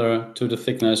 similar to the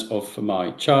thickness of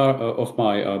my chart,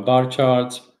 bar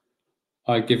chart.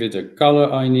 I give it the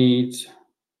color I need.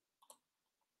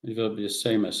 It will be the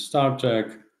same as Star Trek,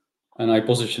 and I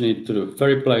position it to the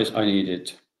very place I need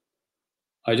it.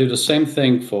 I do the same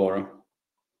thing for.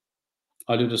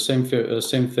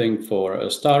 Same thing for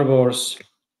Star Wars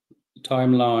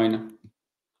timeline.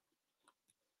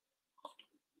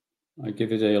 I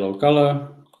give it a yellow color,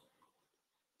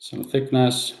 some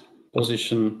thickness,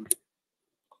 position.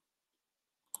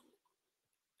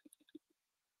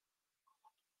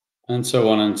 And so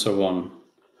on and so on.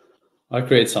 I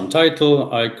create some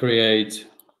title. I create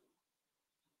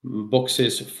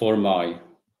boxes for my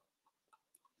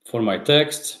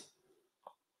text.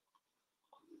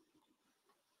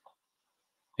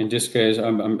 In this case,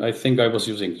 I think I was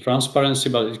using transparency,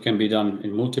 but it can be done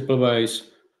in multiple ways.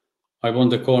 I want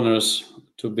the corners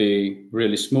to be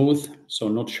really smooth, so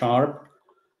not sharp.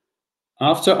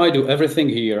 After I do everything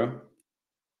here,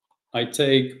 I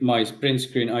take my print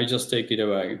screen, I just take it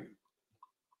away.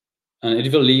 And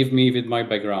it will leave me with my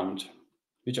background,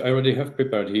 which I already have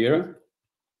prepared here.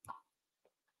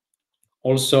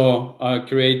 Also, I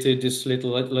created this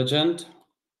little legend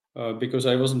because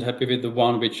I wasn't happy with the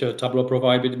one which Tableau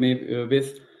provided me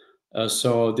with.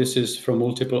 So this is from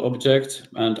multiple objects,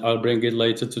 and I'll bring it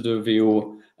later to the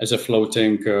view as a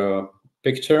floating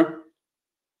picture.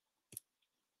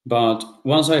 But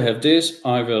once I have this,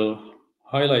 I will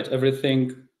highlight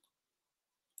everything.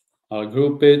 I'll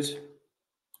group it,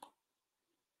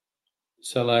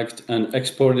 select and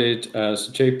export it as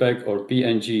JPEG or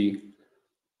PNG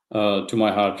to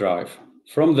my hard drive.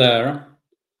 From there,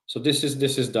 so this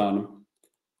is done.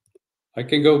 I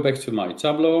can go back to my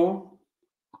Tableau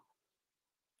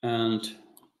and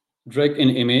drag an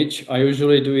image. I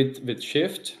usually do it with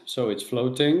Shift, so it's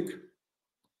floating.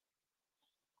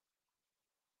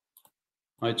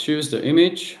 I choose the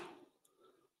image.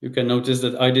 You can notice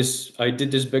that I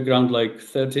did this background like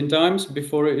 13 times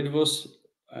before I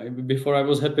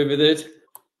was happy with it.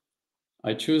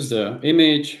 I choose the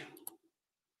image.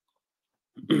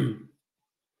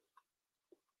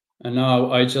 And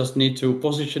now I just need to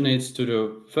position it to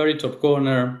the very top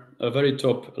corner, very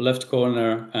top left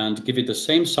corner, and give it the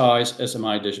same size as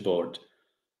my dashboard.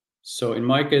 So in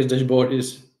my case, dashboard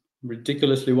is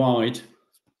ridiculously wide,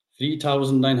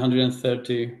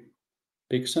 3,930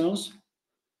 pixels.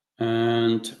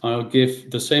 And I'll give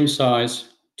the same size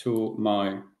to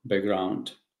my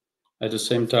background. At the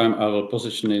same time, I will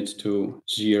position it to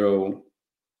 0,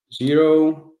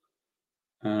 0.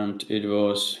 And it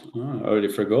was, I already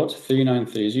forgot,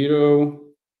 3930,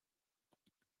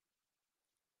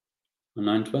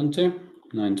 920,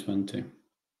 920.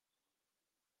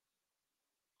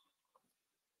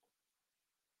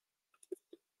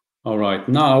 All right,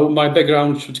 now my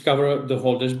background should cover the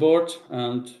whole dashboard,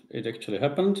 and it actually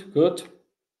happened. Good.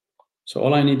 So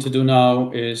all I need to do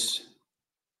now is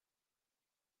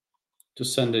to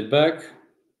send it back.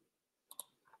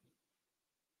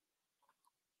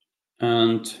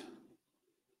 And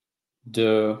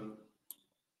the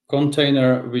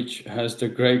container, which has the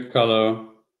gray color,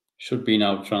 should be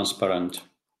now transparent.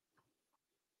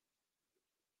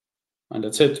 And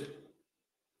that's it.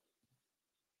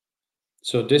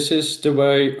 So this is the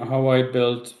way how I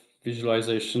built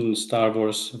visualization Star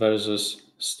Wars versus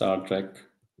Star Trek.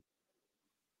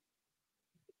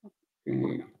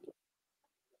 Okay.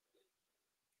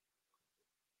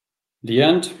 The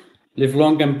end. Live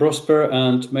long and prosper,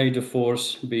 and may the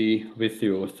force be with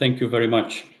you. Thank you very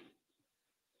much.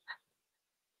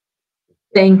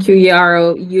 Thank you,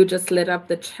 Yaro. You just lit up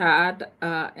the chat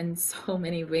in so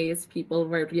many ways. People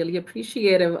were really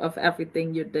appreciative of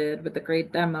everything you did with the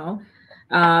great demo.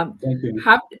 Thank you.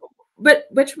 But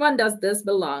which one does this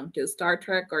belong to, Star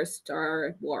Trek or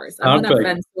Star Wars? Star I'm going to Trek.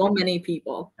 offend so many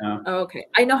people. Yeah. Okay,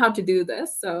 I know how to do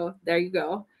this, so there you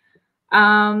go.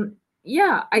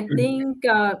 Yeah, I think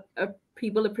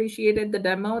people appreciated the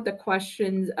demo. The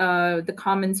questions, the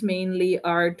comments mainly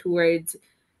are towards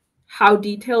how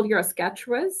detailed your sketch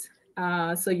was.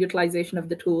 So utilization of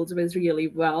the tools was really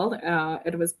well.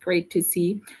 It was great to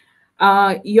see.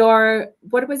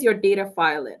 What was your data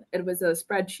file in? It was a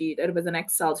spreadsheet. It was an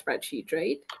Excel spreadsheet,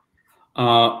 right?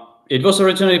 It was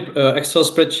originally Excel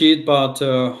spreadsheet, but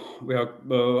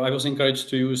I was encouraged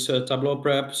to use Tableau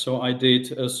Prep, so I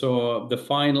did. So the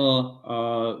final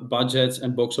budgets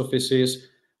and box offices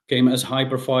came as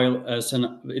hyperfile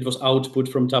it was output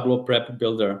from Tableau Prep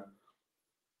Builder.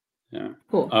 Yeah.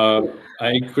 Cool.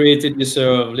 I created this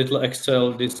little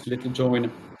Excel, this little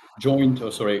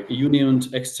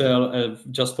unioned Excel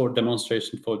just for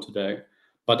demonstration for today.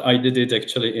 But I did it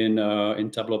actually in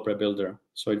Tableau Prep Builder,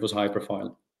 so it was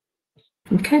hyperfile.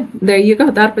 Okay, there you go.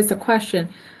 That was the question.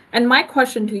 And my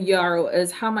question to Yaro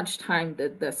is, how much time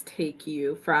did this take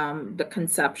you from the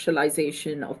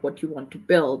conceptualization of what you want to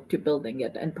build to building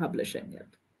it and publishing it?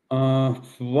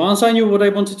 Once I knew what I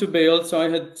wanted to build, so I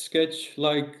had sketched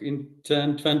like in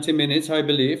 10, 20 minutes, I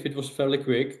believe. It was fairly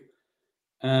quick.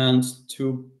 And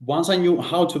once I knew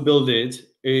how to build it,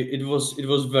 it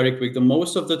was very quick. The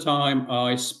most of the time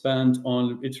I spent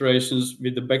on iterations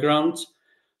with the background.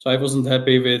 So I wasn't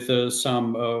happy with I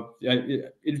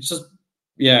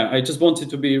just wanted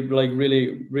to be like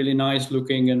really, really nice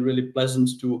looking and really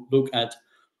pleasant to look at.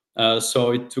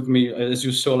 So it took me, as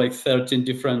you saw, like 13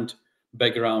 different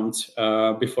backgrounds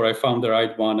before I found the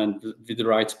right one and with the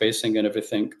right spacing and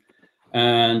everything.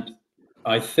 And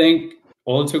I think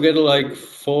altogether like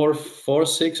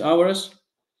 6 hours,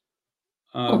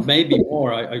 maybe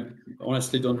more. I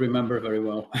honestly don't remember very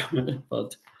well,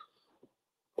 but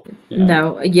yeah.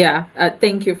 No, yeah.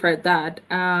 Thank you for that.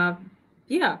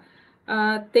 Yeah.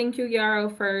 Thank you, Yaro,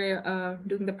 for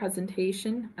doing the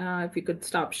presentation. If you could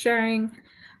stop sharing,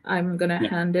 I'm gonna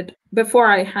hand it. Before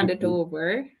I hand it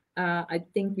over, I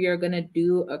think we are gonna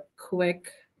do a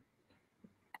quick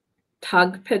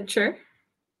tug picture.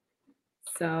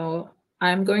 So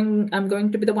I'm going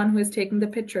to be the one who is taking the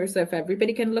picture. So if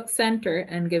everybody can look center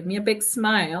and give me a big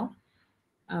smile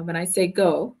when I say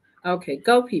go. Okay,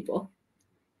 go, people.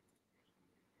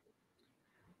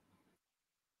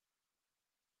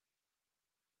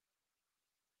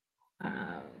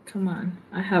 Come on.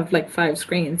 I have like 5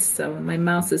 screens, so my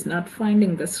mouse is not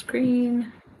finding the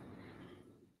screen.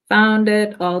 Found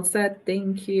it. All set.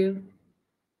 Thank you.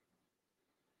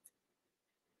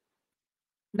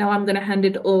 Now I'm going to hand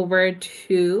it over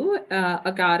to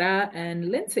Agata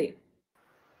and Lindsay.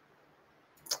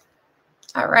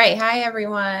 All right. Hi,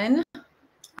 everyone.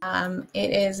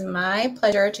 It is my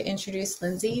pleasure to introduce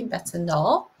Lindsay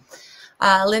Betzendahl.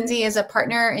 Lindsay is a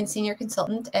partner and senior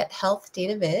consultant at Health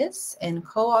Data Viz and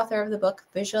co-author of the book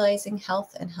Visualizing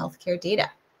Health and Healthcare Data.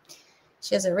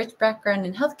 She has a rich background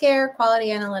in healthcare, quality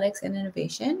analytics, and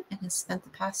innovation, and has spent the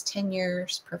past 10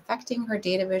 years perfecting her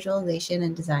data visualization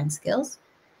and design skills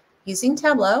using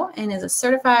Tableau, and is a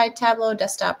certified Tableau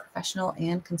desktop professional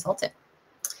and consultant.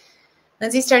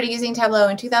 Lindsay started using Tableau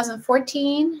in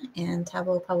 2014 and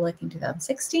Tableau Public in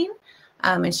 2016,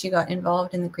 and she got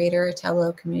involved in the greater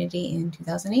Tableau community in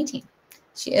 2018.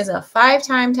 She is a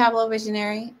 5-time Tableau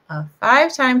visionary, a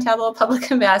 5-time Tableau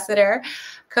Public ambassador,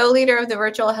 co-leader of the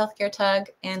virtual healthcare tug,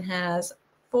 and has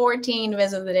 14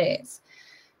 Viz of the Days.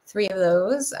 3 of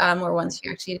those were ones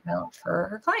she actually developed for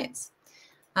her clients.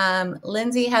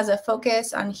 Lindsay has a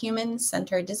focus on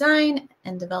human-centered design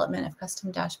and development of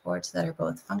custom dashboards that are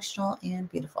both functional and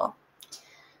beautiful.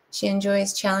 She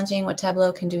enjoys challenging what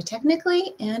Tableau can do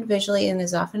technically and visually, and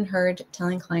is often heard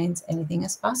telling clients anything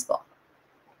is possible.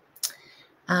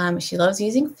 She loves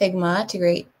using Figma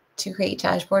to create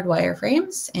dashboard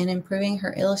wireframes and improving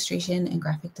her illustration and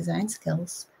graphic design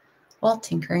skills while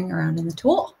tinkering around in the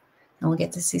tool. And we'll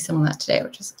get to see some of that today,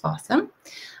 which is awesome.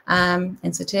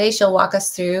 And so today she'll walk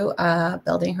us through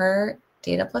building her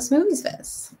Data+Movies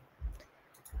viz.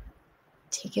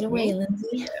 Take it away,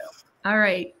 Lindsay. All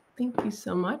right. Thank you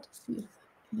so much. See if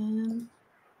I can.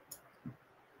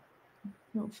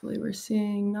 Hopefully we're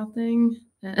seeing nothing.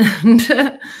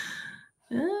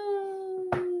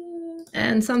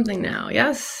 And something now.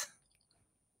 Yes?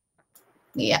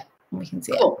 Yeah, we can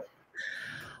see cool.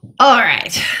 It. All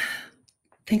right.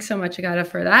 Thanks so much, Agata,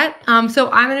 for that.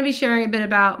 So I'm going to be sharing a bit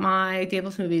about my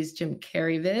Data+Movies Jim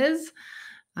Carrey viz.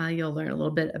 You'll learn a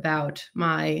little bit about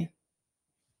my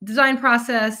design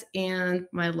process and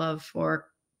my love for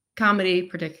comedy,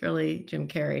 particularly Jim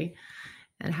Carrey,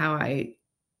 and how I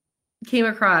came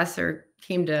across or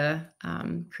came to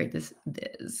create this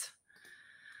viz.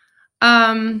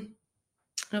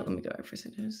 Let me go over for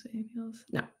anything else.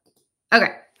 No.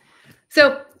 Okay.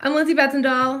 So I'm Lindsay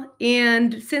Betzendahl,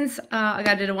 and since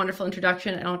Agata did a wonderful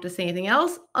introduction, I don't have to say anything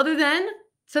else other than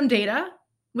some data,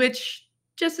 which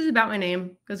just is about my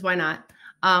name, because why not?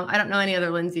 I don't know any other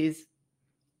Lindsays.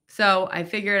 So I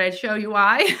figured I'd show you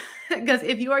why, because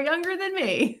if you are younger than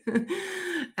me,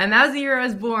 and that was the year I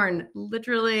was born,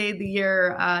 literally the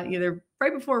year either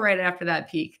right before or right after that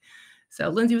peak. So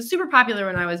Lindsay was super popular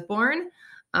when I was born.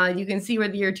 You can see where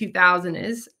the year 2000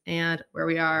 is and where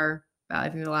we are. I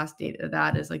think the last date of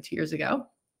that is like 2 years ago.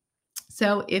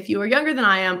 So if you are younger than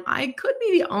I am, I could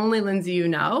be the only Lindsay you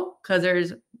know, because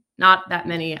there's not that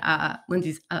many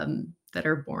Lindsays that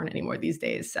are born anymore these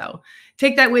days. So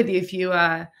take that with you. If you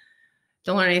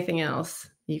don't learn anything else,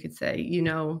 you could say, you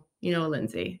know a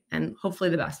Lindsay, and hopefully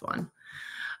the best one.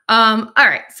 All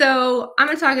right. So I'm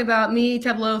going to talk about me,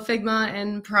 Tableau, Figma,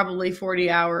 and probably 40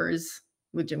 hours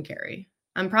with Jim Carrey.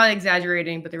 I'm probably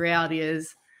exaggerating, but the reality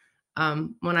is,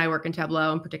 when I work in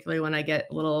Tableau, and particularly when I get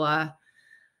a little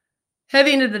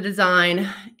heavy into the design,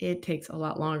 it takes a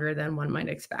lot longer than one might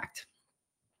expect.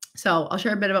 So I'll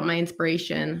share a bit about my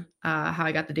inspiration, how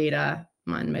I got the data,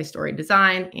 my story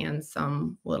design, and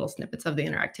some little snippets of the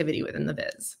interactivity within the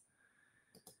viz.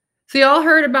 So you all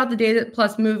heard about the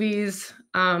Data+Movies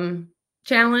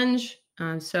challenge.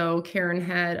 So Karen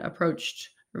had approached,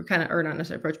 or not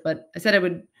necessarily approached, but I said I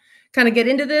would kind of get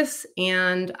into this,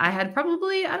 and I had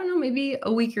probably, I don't know, maybe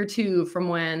a week or two from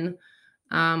when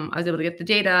I was able to get the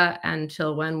data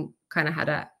until when kind of had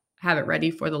to have it ready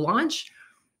for the launch.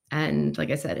 And like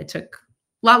I said, it took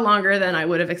a lot longer than I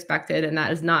would have expected, and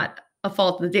that is not a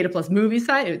fault of the Data+Movies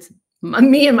side. It's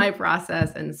me and my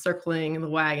process and circling the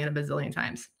wagon a bazillion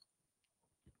times.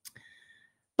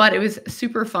 But it was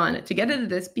super fun to get into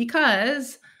this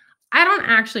because I don't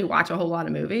actually watch a whole lot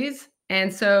of movies.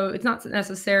 And so it's not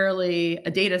necessarily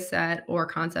a data set or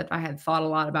concept I had thought a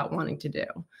lot about wanting to do.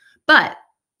 But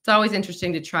it's always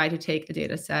interesting to try to take a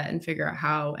data set and figure out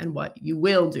how and what you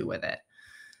will do with it.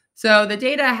 So the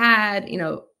data had,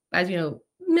 as you know,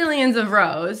 millions of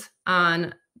rows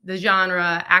on the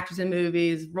genre, actors in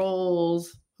movies,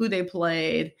 roles, who they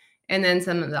played, and then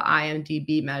some of the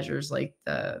IMDb measures like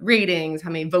the ratings, how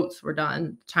many votes were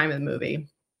done, time of the movie,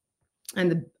 and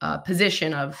the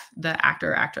position of the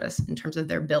actor or actress in terms of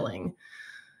their billing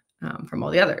from all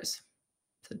the others.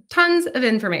 So tons of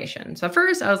information. So at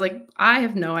first I was like, I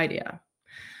have no idea.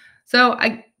 So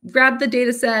I grabbed the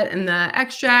data set and the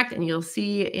extract, and you'll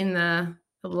see in the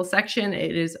little section,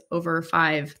 it is over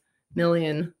 5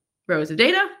 million rows of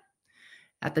data.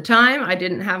 At the time, I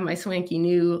didn't have my swanky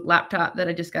new laptop that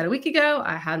I just got a week ago.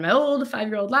 I had my old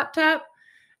 5-year-old laptop.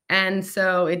 And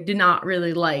so it did not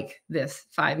really like this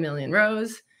 5 million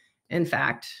rows. In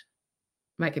fact,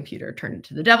 my computer turned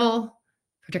into the devil,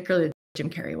 particularly the Jim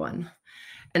Carrey one,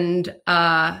 and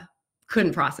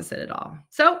couldn't process it at all.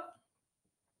 So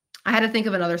I had to think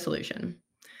of another solution,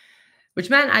 which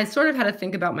meant I sort of had to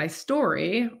think about my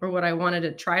story, or what I wanted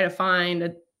to try to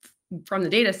find from the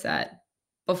data set,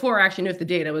 before I actually knew if the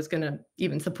data was going to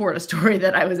even support a story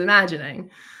that I was imagining.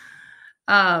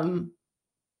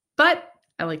 But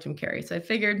I like Jim Carrey, so I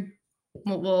figured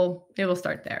we'll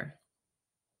start there.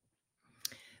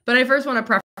 But I first want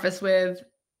to preface with,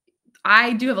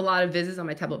 I do have a lot of vizzes on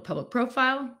my Tableau Public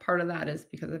profile. Part of that is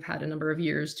because I've had a number of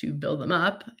years to build them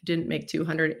up. I didn't make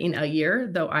 200 in a year,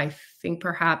 though I think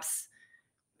perhaps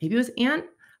maybe it was Ant.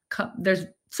 There's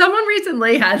someone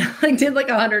recently did like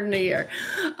 100 in a year.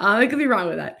 I could be wrong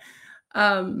with that.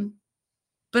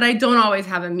 But I don't always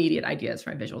have immediate ideas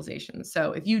for my visualizations.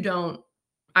 So if you don't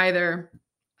either,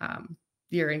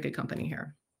 you're in good company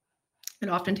here. It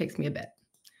often takes me a bit.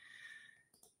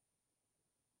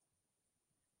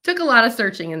 Took a lot of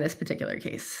searching in this particular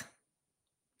case.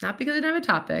 Not because I didn't have a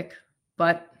topic,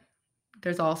 but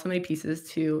there's also many pieces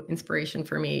to inspiration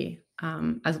for me,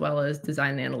 as well as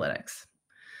design and analytics.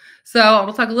 So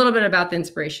we'll talk a little bit about the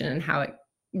inspiration and how it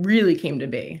really came to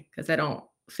be, because I don't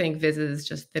think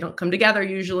vizzes they don't come together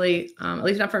usually, at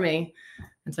least not for me.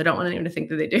 And so I don't want anyone to think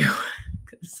that they do,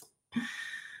 because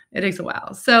it takes a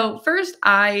while. So first,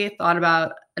 I thought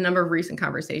about a number of recent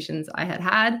conversations I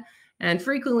had, and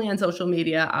frequently on social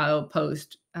media, I'll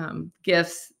post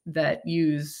GIFs that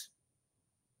use,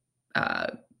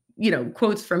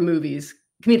 quotes from movies,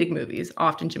 comedic movies,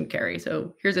 often Jim Carrey.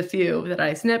 So here's a few that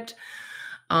I snipped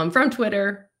from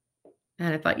Twitter.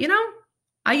 And I thought,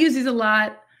 I use these a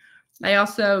lot. I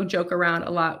also joke around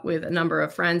a lot with a number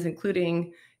of friends,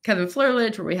 including Kevin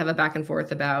Flerledge, where we have a back and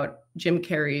forth about Jim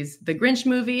Carrey's The Grinch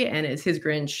movie, and is his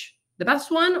Grinch the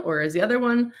best one, or is the other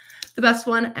one the best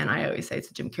one? And I always say it's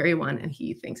the Jim Carrey one, and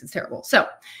he thinks it's terrible. So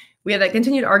we had that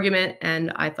continued argument,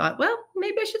 and I thought, well,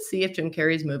 maybe I should see if Jim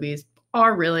Carrey's movies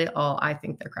are really all I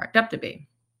think they're cracked up to be.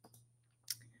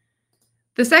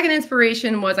 The second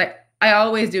inspiration was I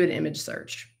always do an image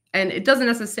search, and it doesn't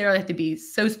necessarily have to be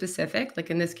so specific. Like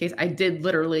in this case, I did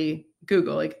literally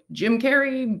Google like Jim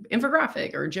Carrey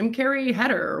infographic or Jim Carrey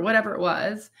header or whatever it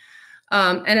was,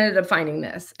 and ended up finding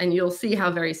this. And you'll see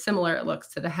how very similar it looks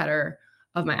to the header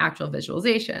of my actual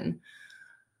visualization.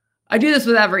 I do this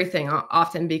with everything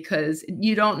often because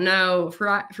you don't know,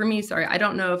 for me, I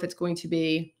don't know if it's going to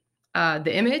be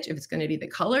the image, if it's going to be the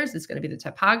colors, it's going to be the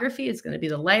typography, it's going to be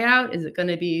the layout, is it going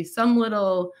to be some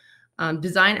little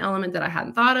design element that I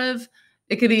hadn't thought of?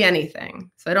 It could be anything.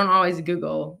 So I don't always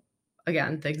Google,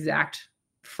 again, the exact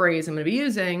phrase I'm going to be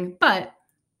using, but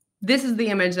this is the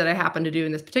image that I happen to do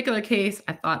in this particular case.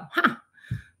 I thought,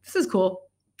 this is cool.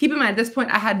 Keep in mind, at this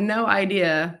point, I had no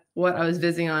idea what I was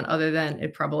vizzing on other than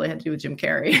it probably had to do with Jim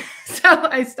Carrey. So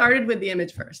I started with the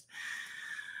image first.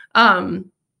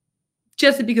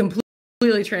 Just to be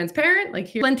completely transparent, like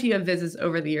here's plenty of vizzes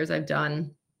over the years I've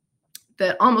done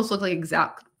that almost look like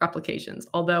exact replications,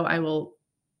 although I will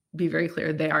be very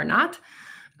clear, they are not.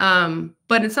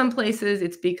 But in some places,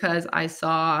 it's because I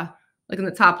saw, like in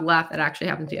the top left, that actually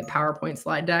happened to be a PowerPoint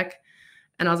slide deck.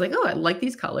 And I was like, oh, I like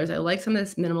these colors. I like some of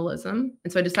this minimalism.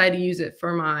 And so I decided to use it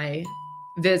for my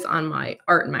viz on my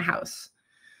art in my house.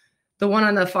 The one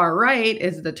on the far right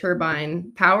is the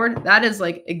turbine powered. That is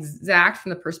like exact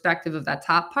from the perspective of that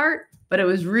top part. But it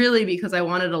was really because I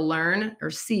wanted to learn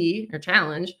or see or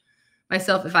challenge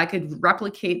myself if I could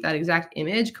replicate that exact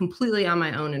image completely on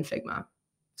my own in Figma.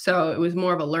 So it was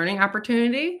more of a learning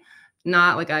opportunity,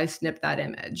 not like I snipped that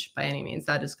image by any means.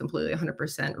 That is completely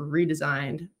 100%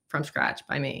 redesigned from scratch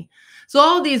by me. So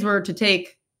all of these were to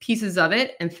take pieces of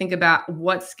it and think about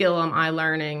what skill am I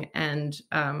learning and,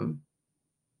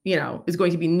 is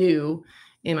going to be new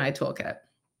in my toolkit.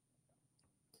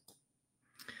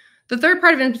 The third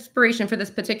part of inspiration for this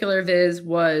particular viz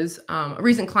was a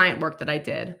recent client work that I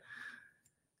did.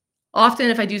 Often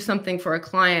if I do something for a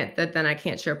client that then I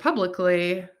can't share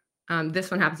publicly,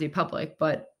 this one happens to be public,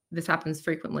 but this happens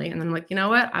frequently. And then I'm like, you know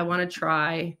what? I want to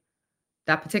try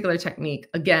that particular technique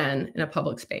again in a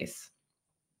public space.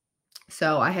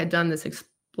 So I had done this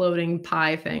exploding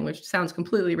pie thing, which sounds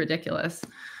completely ridiculous.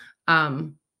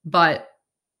 But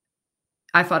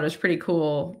I thought it was pretty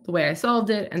cool the way I solved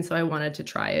it. And so I wanted to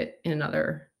try it in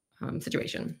another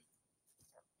situation.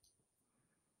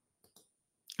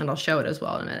 And I'll show it as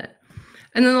well in a minute.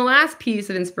 And then the last piece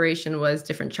of inspiration was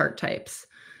different chart types.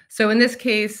 So in this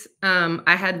case,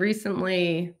 I had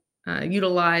recently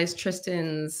utilized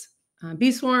Tristan's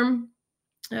bee swarm,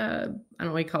 I don't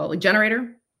know what you call it, like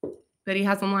generator. that he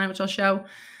has online, which I'll show.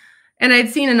 And I'd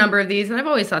seen a number of these, and I've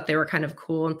always thought they were kind of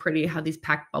cool and pretty, how these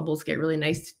packed bubbles get really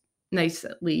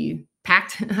nicely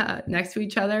packed next to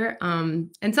each other.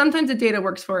 And sometimes the data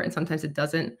works for it, and sometimes it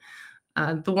doesn't.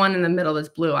 The one in the middle that's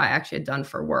blue, I actually had done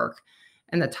for work.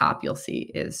 And the top you'll see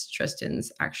is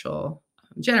Tristan's actual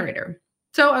generator.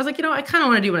 So I was like, I kind of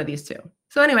want to do one of these too.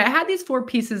 So anyway, I had these 4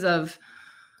 pieces of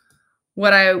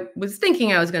what I was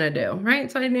thinking I was going to do, right?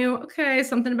 So I knew, okay,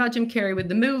 something about Jim Carrey with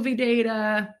the movie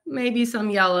data, maybe some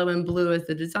yellow and blue as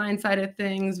the design side of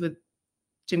things, with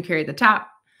Jim Carrey at the top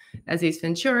as Ace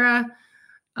Ventura.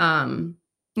 Probably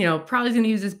going to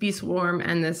use this bee swarm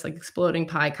and this like exploding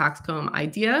pie coxcomb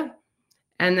idea.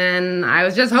 And then I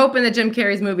was just hoping that Jim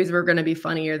Carrey's movies were going to be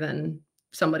funnier than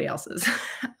somebody else's.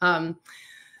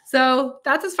 So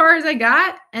that's as far as I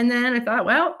got. And then I thought,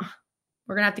 well,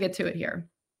 we're going to have to get to it here.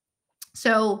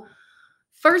 So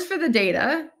first for the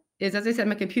data is, as I said,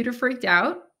 my computer freaked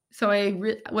out. So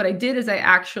what I did is I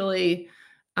actually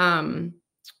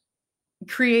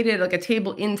created like a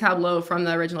table in Tableau from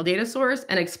the original data source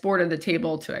and exported the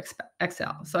table to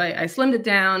Excel. So I slimmed it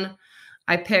down.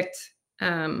 I picked,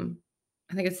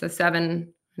 I think it's the 7,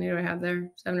 how many do I have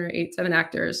there? 7 or 8, 7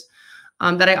 actors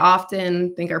that I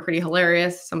often think are pretty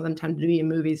hilarious. Some of them tend to be in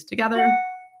movies together.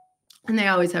 And they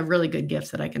always have really good GIFs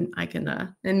that I can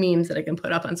and memes that I can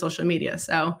put up on social media.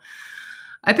 So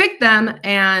I picked them,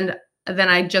 and then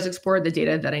I just exported the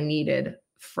data that I needed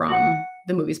from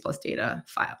the Movies Plus Data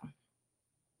file,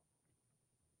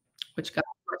 which got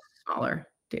a much smaller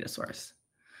data source.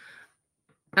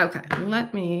 Okay,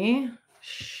 let me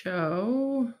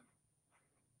show.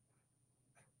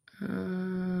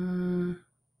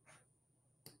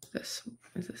 This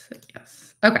is this it?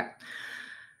 Yes. Okay.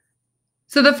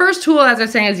 So the first tool, as I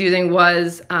was saying, I was using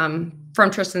was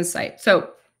from Tristan's site. So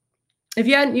if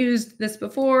you hadn't used this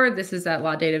before, this is at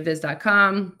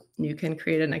lawdataviz.com. You can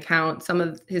create an account. Some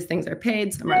of his things are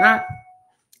paid, some are not.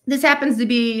 This happens to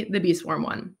be the bee swarm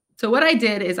one. So what I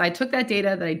did is I took that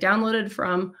data that I downloaded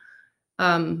from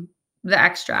the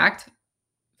extract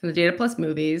from the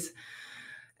Data+Movies,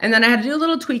 and then I had to do a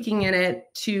little tweaking in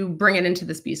it to bring it into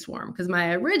this bee swarm, because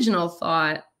my original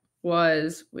thought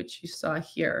was, which you saw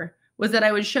here, was that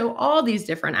I would show all these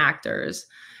different actors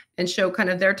and show kind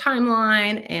of their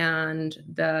timeline and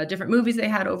the different movies they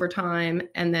had over time,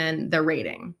 and then their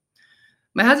rating.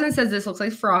 My husband says this looks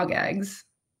like frog eggs,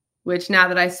 which now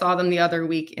that I saw them the other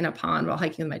week in a pond while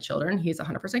hiking with my children, he's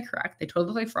 100% correct. They totally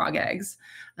look like frog eggs.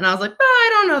 And I was like, I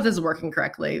don't know if this is working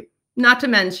correctly. Not to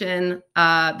mention,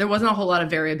 there wasn't a whole lot of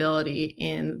variability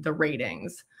in the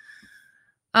ratings.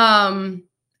 And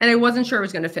I wasn't sure it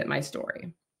was going to fit my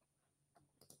story.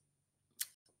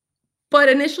 But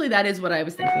initially, that is what I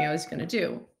was thinking I was going to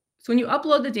do. So when you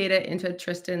upload the data into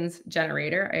Tristan's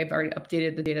generator, I've already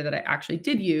updated the data that I actually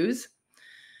did use.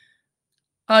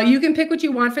 You can pick what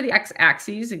you want for the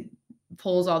x-axis. It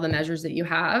pulls all the measures that you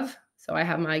have. So I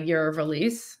have my year of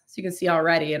release. So you can see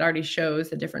already, it already shows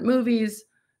the different movies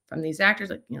from these actors.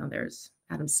 Like, there's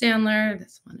Adam Sandler.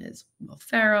 This one is Will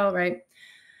Ferrell, right?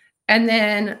 And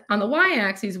then on the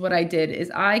y-axis, what I did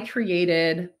is I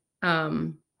created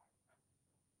a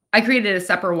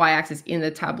separate y-axis in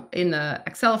the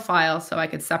Excel file so I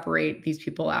could separate these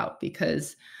people out,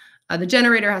 because the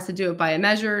generator has to do it by a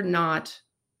measure,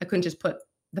 I couldn't just put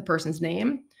the person's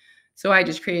name. So I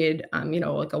just created,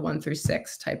 like a 1 through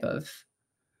 6 type of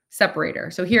separator.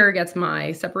 So here it gets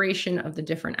my separation of the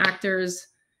different actors,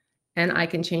 and I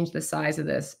can change the size of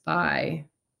this by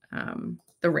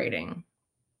the rating.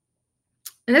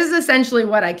 And this is essentially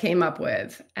what I came up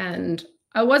with. And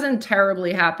I wasn't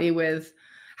terribly happy with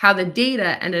how the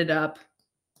data ended up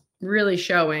really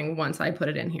showing once I put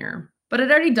it in here. But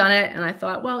I'd already done it, and I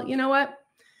thought, well, you know what?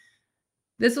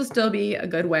 This will still be a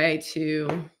good way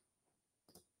to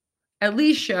at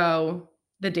least show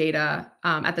the data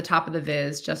at the top of the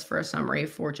viz just for a summary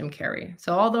for Jim Carrey.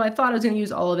 So although I thought I was going to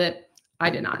use all of it, I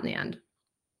did not in the end.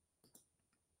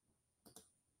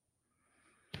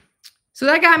 So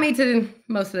that got me to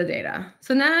most of the data.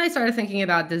 So now I started thinking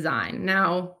about design.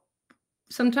 Now,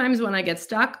 sometimes when I get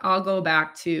stuck, I'll go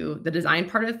back to the design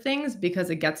part of things because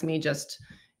it gets me just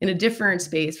in a different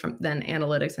space than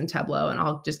analytics and Tableau, and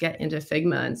I'll just get into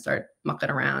Figma and start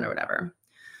mucking around or whatever.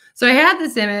 So I had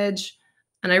this image,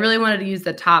 and I really wanted to use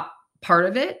the top part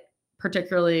of it,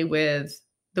 particularly with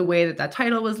the way that that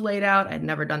title was laid out. I'd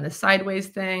never done this sideways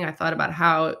thing. I thought about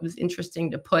how it was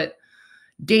interesting to put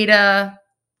data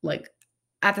like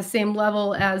at the same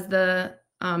level as the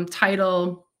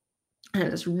title,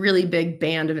 and this really big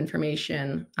band of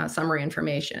information, summary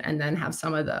information, and then have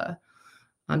some of the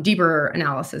deeper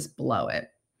analysis below it.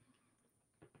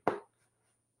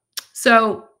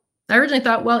 So I originally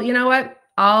thought, well, you know what?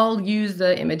 I'll use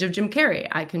the image of Jim Carrey.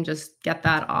 I can just get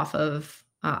that off of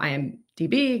IMDb.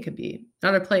 It could be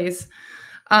another place.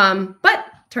 But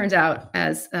turns out,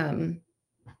 as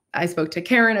I spoke to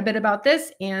Karen a bit about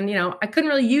this, and I couldn't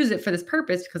really use it for this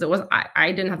purpose because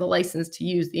I didn't have the license to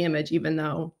use the image, even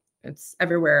though it's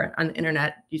everywhere on the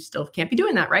internet. You still can't be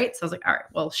doing that, right? So I was like, all right,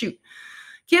 well, shoot,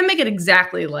 can't make it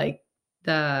exactly like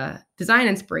the design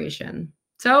inspiration.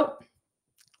 So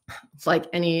it's like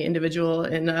any individual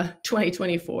in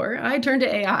 2024, I turned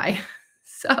to AI.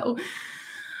 So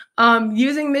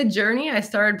using Midjourney, I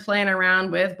started playing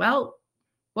around with, well,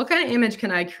 what kind of image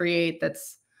can I create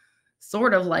that's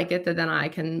sort of like it that then I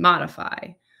can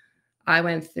modify? I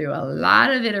went through a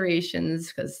lot of iterations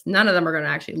because none of them are going to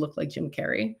actually look like Jim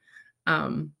Carrey.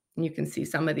 And you can see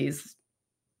some of these.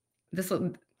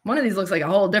 One of these looks like a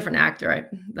whole different actor. Right?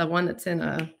 The one that's in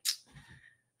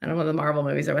I don't know, the Marvel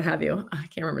movies or what have you. I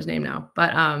can't remember his name now.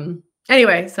 But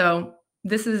anyway, so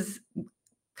this is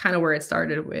kind of where it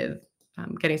started with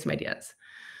getting some ideas.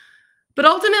 But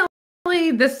ultimately,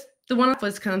 the one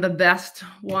was kind of the best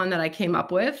one that I came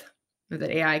up with, or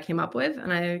that AI came up with.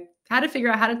 And I had to figure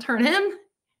out how to turn him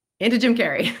into Jim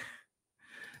Carrey.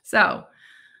 So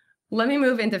let me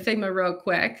move into Figma real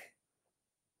quick.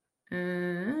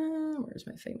 Where's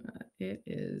my Figma? It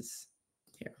is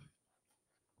here.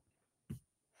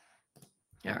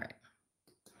 All right.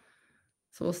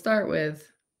 So we'll start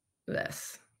with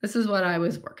this. This is what I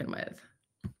was working with.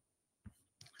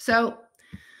 So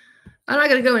I'm not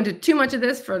going to go into too much of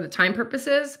this for the time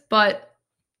purposes, but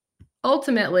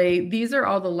ultimately, these are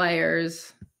all the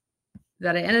layers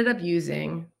that I ended up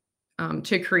using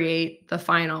to create the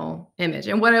final image.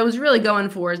 And what I was really going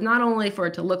for is not only for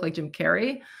it to look like Jim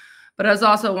Carrey, but I was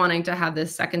also wanting to have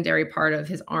this secondary part of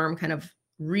his arm kind of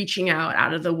reaching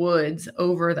out of the woods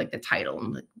over like the title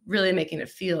and like really making it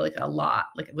feel like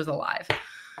like it was alive.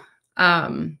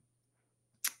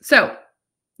 So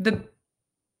the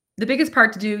biggest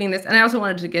part to doing this, and I also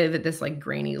wanted to give it this like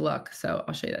grainy look. So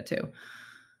I'll show you that too.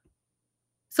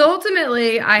 So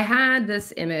ultimately I had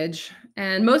this image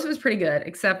and most of it was pretty good,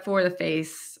 except for the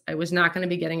face. I was not going to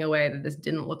be getting away that this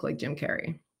didn't look like Jim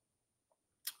Carrey.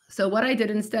 So what I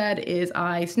did instead is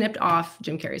I snipped off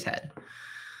Jim Carrey's head.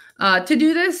 To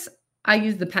do this, I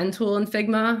used the pen tool in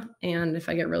Figma. And if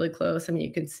I get really close, I mean,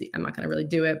 you can see, I'm not going to really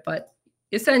do it, but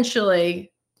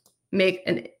essentially make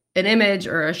an image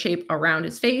or a shape around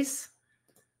his face.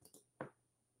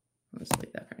 Let's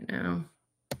leave that right now.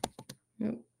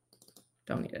 Nope,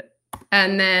 don't need it.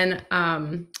 And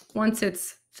then once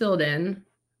it's filled in,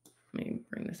 let me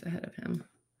bring this ahead of him.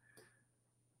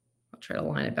 I'll try to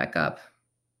line it back up.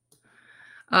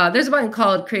 There's a button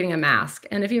called creating a mask.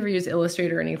 And if you ever use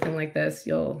Illustrator or anything like this,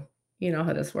 you know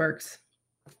how this works.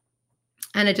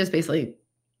 And it just basically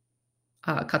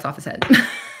cuts off his head,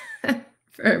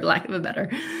 for lack of a better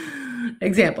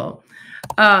example.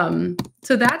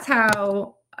 So that's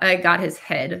how I got his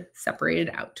head separated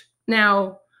out.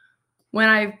 Now, when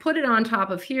I put it on top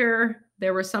of here,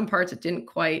 there were some parts that didn't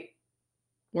quite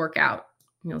work out.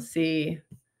 You'll see,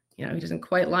 he doesn't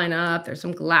quite line up. There's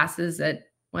some glasses that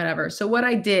whatever. So what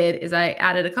I did is I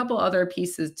added a couple other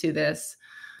pieces to this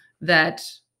that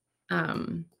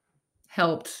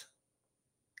helped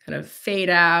kind of fade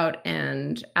out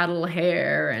and add a little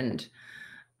hair and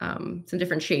some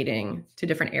different shading to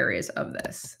different areas of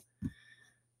this.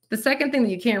 The second thing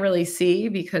that you can't really see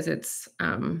because it's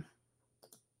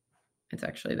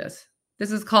actually this.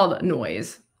 This is called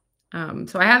noise.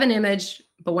 So I have an image,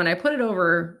 but when I put it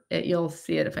over it, you'll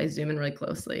see it if I zoom in really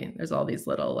closely. There's all these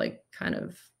little like kind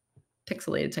of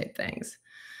pixelated type things.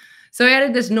 So I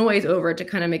added this noise over it to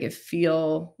kind of make it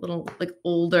feel a little like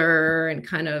older and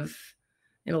kind of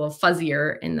a little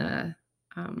fuzzier in the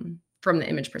from the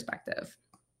image perspective.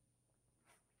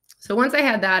 So once I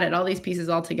had that and all these pieces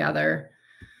all together,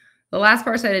 the last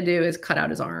part I had to do is cut out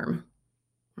his arm.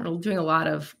 We're doing a lot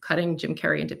of cutting Jim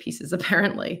Carrey into pieces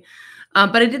apparently.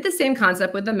 But I did the same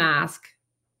concept with the mask,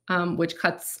 which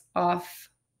cuts off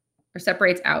or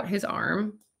separates out his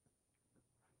arm.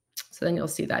 So then you'll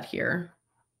see that here.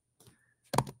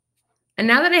 And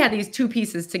now that I had these two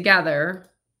pieces together,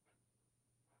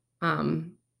 the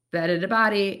edited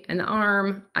body and the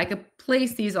arm, I could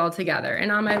place these all together.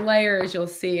 And on my layers, you'll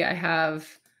see I have,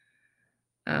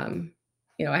 I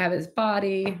have his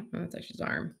body. Oh, that's actually his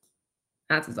arm.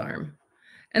 That's his arm.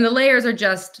 And the layers are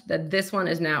just that this one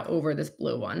is now over this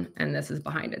blue one and this is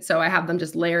behind it. So I have them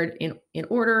just layered in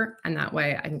order, and that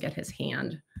way I can get his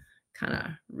hand kind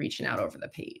of reaching out over the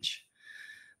page.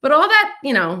 But all that,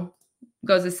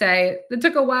 goes to say, it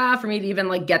took a while for me to even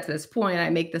like get to this point. I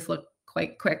make this look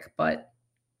quite quick, but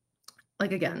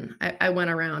like, again, I went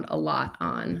around a lot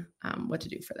on what to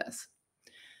do for this.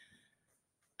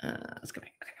 Let's go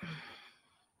back. Okay.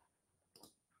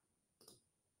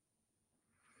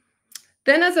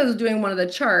 Then as I was doing one of the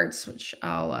charts, which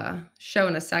I'll show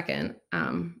in a second,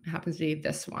 it happens to be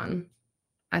this one.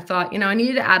 I thought, I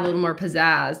needed to add a little more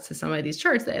pizzazz to some of these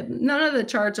charts. None of the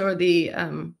charts or the,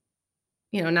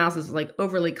 analysis was like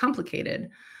overly complicated,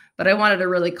 but I wanted to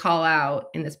really call out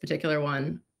in this particular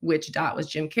one which dot was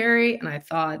Jim Carrey. And I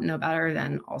thought no better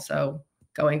than also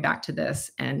going back to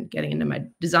this and getting into my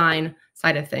design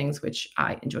side of things, which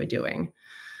I enjoy doing.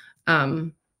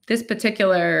 This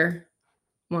particular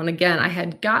one, again, I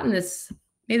had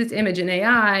made this image in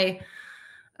AI,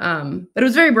 but it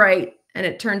was very bright, and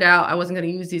it turned out I wasn't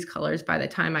going to use these colors by the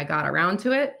time I got around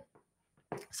to it.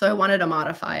 So I wanted to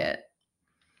modify it.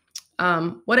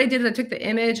 What I did is I took the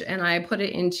image and I put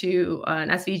it into an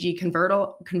SVG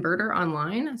converter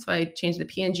online. So I changed the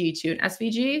PNG to an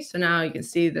SVG. So now you can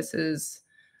see this is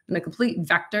in a complete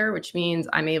vector, which means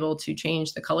I'm able to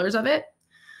change the colors of it.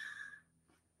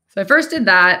 So I first did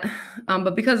that,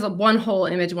 but because of one whole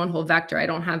image, one whole vector, I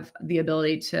don't have the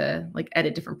ability to like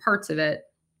edit different parts of it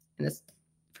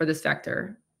for this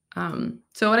vector.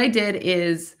 So what I did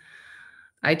is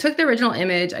I took the original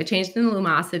image, I changed the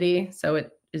luminosity, so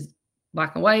it is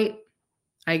black and white.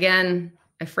 I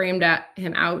framed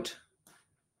him out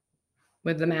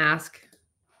with the mask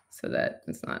so that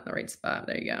it's not in the right spot.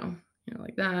 There you go,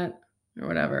 like that or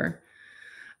whatever.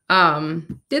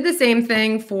 Did the same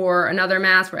thing for another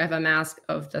mask where I have a mask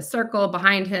of the circle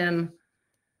behind him.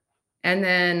 And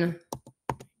then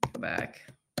go back.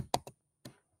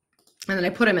 And then I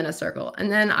put him in a circle.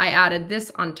 And then I added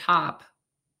this on top,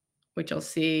 which you'll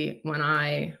see when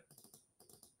I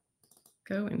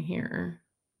go in here.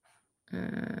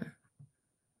 There's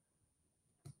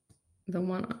a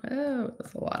lot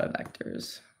of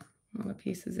vectors, a lot of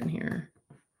pieces in here.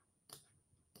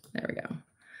 There we go.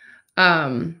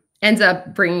 Ends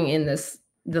up bringing in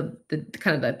the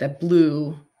kind of the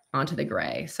blue onto the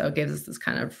gray. So it gives us this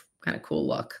kind of cool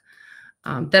look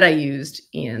that I used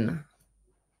in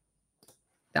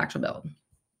the actual build.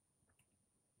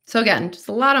 So again, just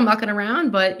a lot of mucking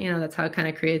around, but that's how kind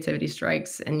of creativity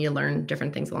strikes, and you learn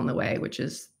different things along the way, which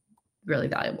is really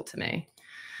valuable to me.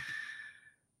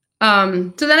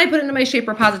 So then I put it into my shape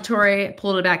repository,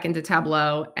 pulled it back into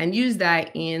Tableau, and used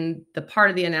that in the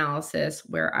part of the analysis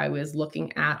where I was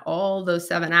looking at all those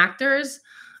 7 actors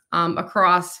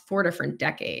across 4 different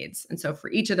decades. And so for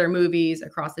each of their movies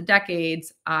across the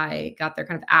decades, I got their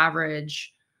kind of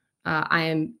average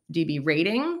IMDb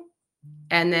rating,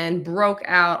 and then broke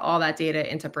out all that data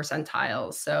into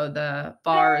percentiles. So the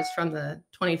bars from the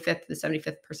 25th to the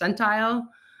 75th percentile,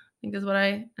 I think is what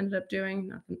I ended up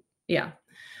doing. Yeah.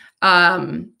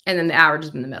 And then the average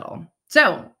is in the middle.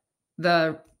 So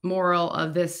the moral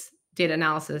of this data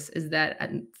analysis is that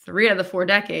at 3 out of the 4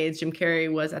 decades, Jim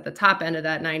Carrey was at the top end of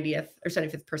that 90th or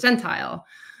 75th percentile.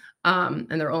 And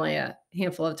there were only a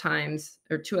handful of times,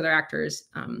 or 2 other actors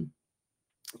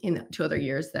in 2 other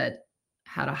years that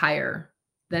had a higher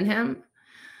than him,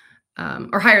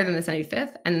 or higher than the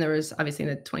 75th. And there was obviously in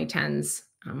the 2010s,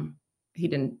 he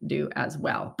didn't do as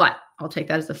well. But I'll take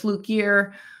that as a fluke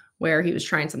year where he was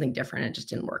trying something different. It just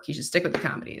didn't work. He should stick with the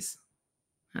comedies.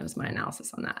 That was my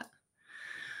analysis on that.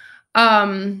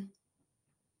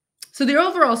 So the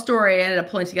overall story I ended up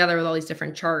pulling together with all these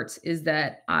different charts is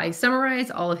that I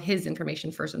summarize all of his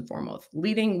information first and foremost,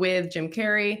 leading with Jim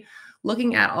Carrey,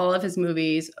 looking at all of his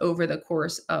movies over the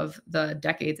course of the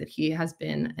decades that he has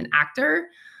been an actor,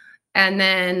 and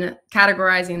then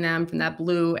categorizing them from that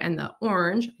blue and the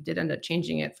orange. I did end up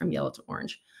changing it from yellow to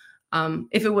orange,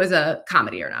 if it was a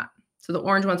comedy or not. So the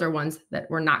orange ones are ones that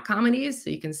were not comedies,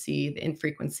 so you can see the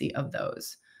infrequency of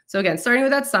those. So again, starting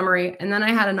with that summary, and then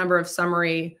I had a number of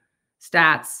summary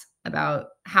stats about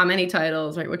how many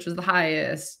titles, right, which was the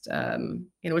highest,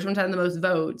 which ones had the most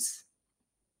votes,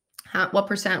 what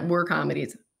percent were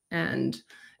comedies, and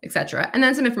etc. And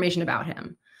then some information about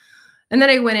him. And then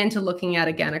I went into looking at,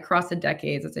 again, across the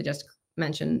decades, as I just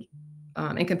mentioned,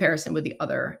 in comparison with the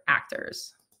other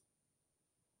actors.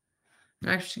 I'm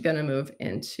actually going to move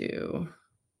into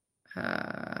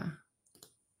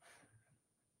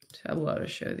Tableau to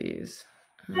show these.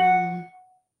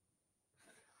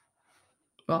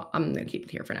 Well, I'm going to keep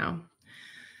it here for now.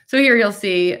 So here you'll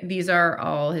see these are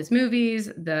all his movies.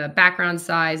 The background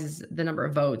size is the number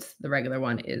of votes. The regular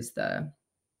one is the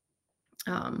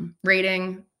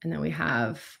rating. And then we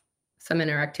have some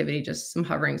interactivity, just some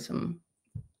hovering, some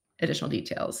additional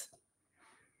details.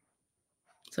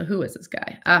 So who is this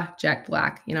guy? Jack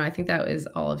Black. I think that was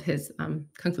all of his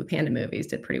Kung Fu Panda movies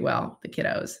did pretty well, the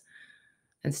kiddos.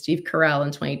 and Steve Carell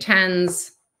in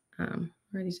 2010s.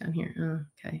 Where are these down here? Oh,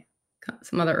 okay.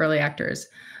 Some other early actors.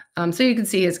 So you can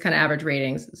see his kind of average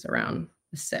ratings is around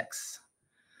 6.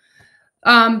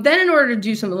 Then in order to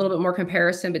do a little bit more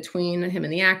comparison between him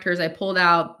and the actors, I pulled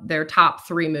out their top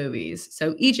 3 movies.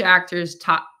 So each actor's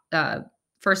top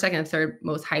first, second, and third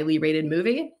most highly rated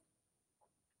movie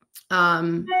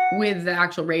with the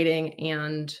actual rating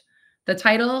and the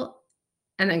title,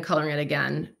 and then coloring it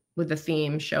again with the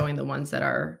theme showing the ones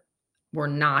that were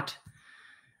not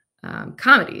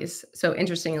comedies. So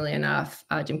interestingly enough,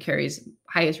 Jim Carrey's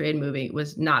highest rated movie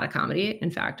was not a comedy.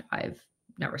 In fact, I've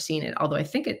never seen it, although I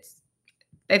think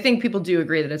people do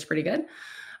agree that it's pretty good.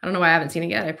 I don't know why I haven't seen it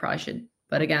yet. I probably should.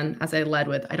 But again, as I led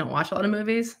with, I don't watch a lot of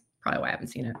movies. Probably why I haven't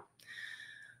seen it.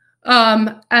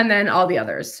 And then all the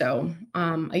others. So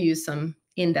I use some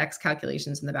index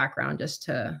calculations in the background just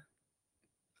to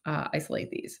isolate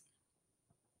these.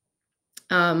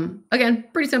 Again,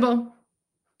 pretty simple,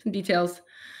 some details.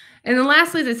 And then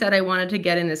lastly, as I said, I wanted to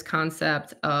get in this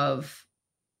concept of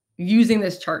using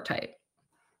this chart type.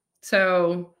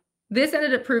 So this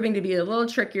ended up proving to be a little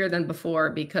trickier than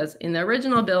before because in the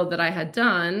original build that I had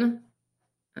done,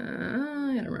 I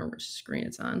don't remember which screen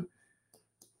it's on,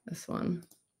 this one.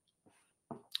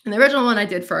 And the original one I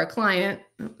did for a client,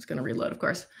 I was going to reload, of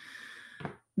course.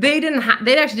 They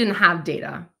actually didn't have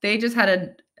data. They just had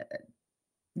a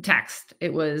text.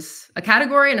 It was a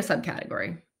category and a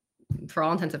subcategory for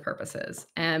all intents and purposes.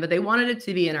 But they wanted it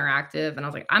to be interactive. And I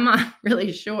was like, I'm not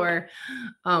really sure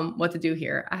what to do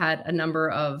here. I had a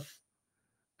number of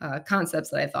concepts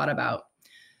that I thought about.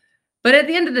 But at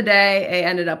the end of the day, I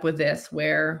ended up with this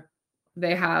where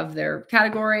they have their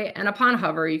category, and upon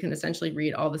hover, you can essentially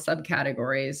read all the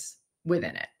subcategories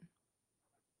within it.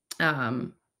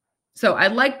 So I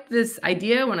liked this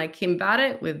idea when I came about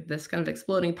it with this kind of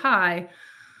exploding pie.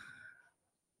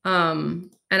 And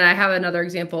I have another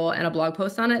example and a blog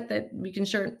post on it that we can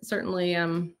certainly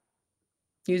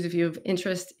use if you have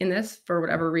interest in this for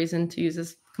whatever reason to use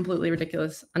this completely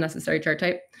ridiculous, unnecessary chart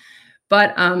type.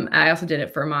 But I also did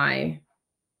it for my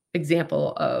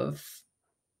example of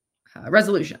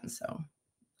resolutions. So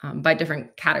by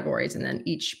different categories and then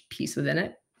each piece within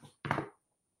it.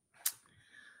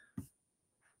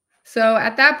 So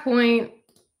at that point,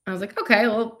 I was like, okay,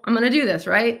 well, I'm going to do this,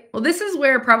 right? Well, this is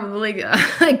where probably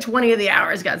like 20 of the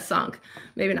hours got sunk.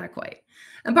 Maybe not quite.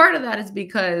 And part of that is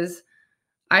because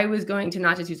I was going to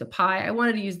not just use a pie. I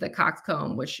wanted to use the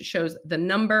coxcomb, which shows the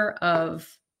number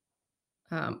of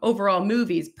overall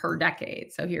movies per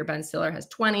decade. So here Ben Stiller has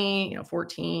 20,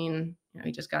 14,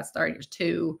 he just got started, here's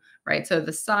 2, right? So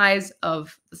the size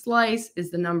of the slice is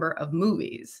the number of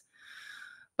movies.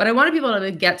 But I wanted people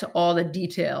to get to all the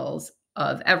details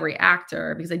of every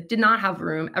actor because I did not have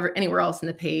room anywhere else in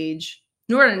the page,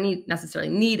 nor did I necessarily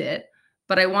need it,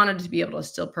 but I wanted to be able to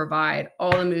still provide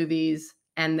all the movies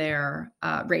and their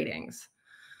ratings.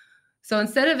 So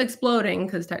instead of exploding,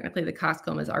 because technically the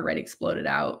coxcomb is already exploded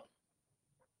out,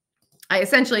 I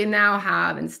essentially now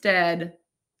have instead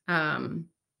a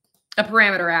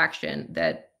parameter action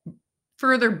that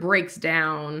further breaks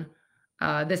down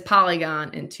this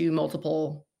polygon into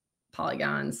multiple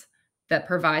polygons that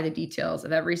provide the details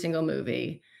of every single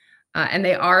movie. And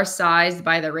they are sized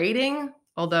by the rating,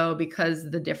 although because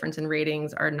the difference in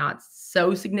ratings are not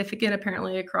so significant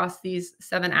apparently across these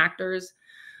 7 actors,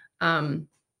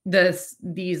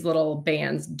 these little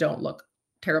bands don't look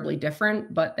terribly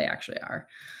different, but they actually are.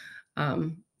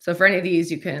 So for any of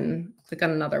these, you can click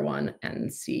on another one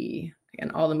and see,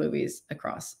 again, all the movies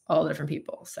across all the different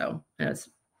people. So I know it's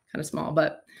kind of small,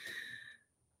 but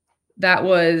that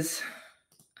was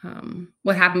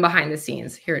what happened behind the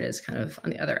scenes. Here it is kind of on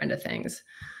the other end of things.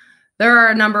 There are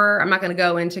a number, I'm not going to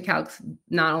go into calcs,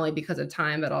 not only because of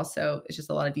time, but also it's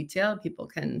just a lot of detail. People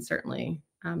can certainly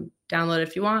download it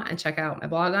if you want and check out my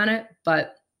blog on it.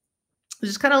 But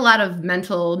there's just kind of a lot of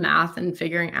mental math and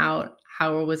figuring out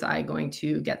how was I going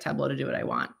to get Tableau to do what I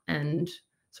want. And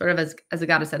sort of as I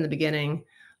got to said in the beginning,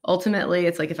 ultimately,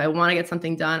 it's like if I want to get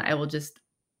something done, I will just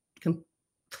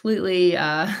completely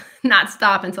not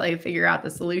stop until I figure out the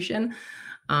solution,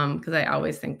 because I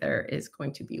always think there is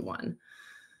going to be one.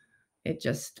 It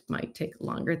just might take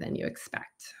longer than you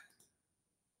expect.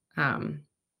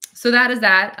 So that is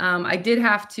that. I did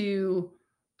have to,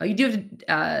 you do have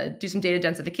to do some data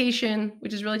densification,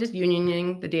 which is really just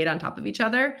unioning the data on top of each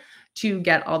other to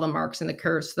get all the marks and the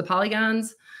curves to the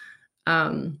polygons.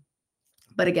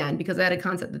 But again, because I had a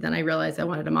concept that then I realized I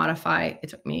wanted to modify, it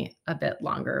took me a bit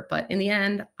longer. But in the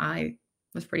end, I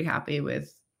was pretty happy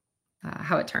with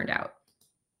how it turned out.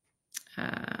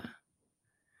 I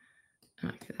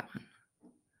might do that one.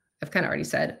 I've kind of already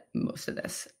said most of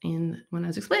this when I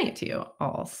was explaining it to you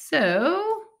all.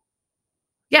 So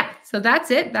yeah, so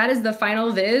that's it. That is the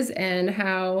final viz, and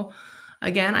how,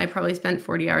 again, I probably spent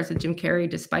 40 hours with Jim Carrey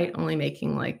despite only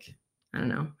making like, I don't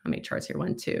know how many charts here,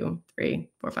 1, 2, 3,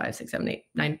 4, 5, 6, 7, 8,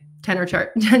 9, 10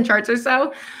 10 charts or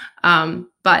so.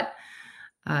 But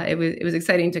it was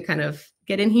exciting to kind of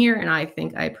get in here, and I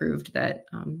think I proved that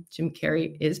Jim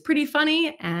Carrey is pretty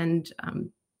funny, and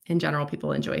in general,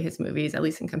 people enjoy his movies, at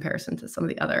least in comparison to some of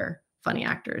the other funny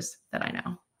actors that I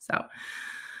know. So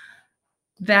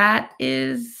that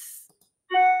is,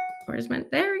 there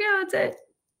we go, that's it.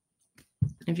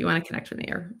 If you want to connect with me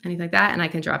or anything like that, and I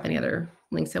can drop any other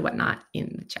links and whatnot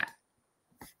in the chat.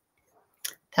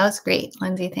 That was great,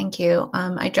 Lindsay. Thank you.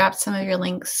 I dropped some of your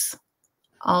links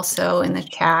also in the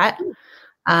chat.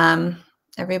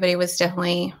 Everybody was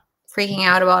definitely freaking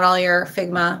out about all your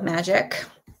Figma magic.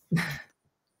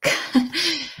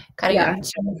 Cutting out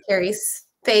Jim Carrey's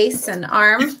face and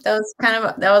arm. That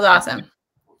was awesome.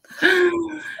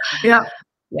 Yeah.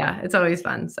 Yeah. It's always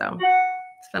fun. So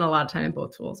spend a lot of time in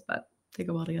both tools, but they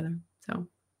go well together. So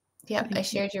yep, I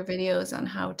shared your videos on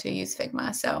how to use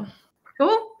Figma. So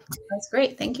cool. That's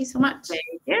great. Thank you so much. Thank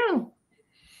you.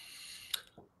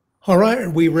 All right. Are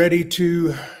we ready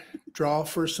to draw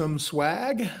for some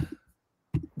swag?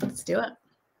 Let's do it.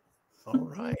 All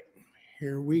right.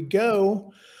 Here we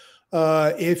go.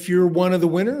 If you're one of the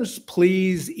winners,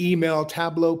 please email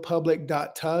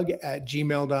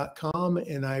tablewpublic.tug@gmail.com,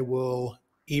 and I will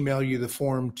email you the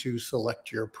form to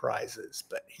select your prizes.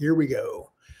 But here we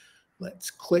go.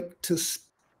 Let's click to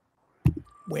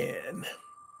win.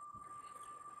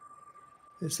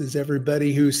 This is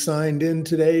everybody who signed in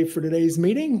today for today's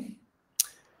meeting.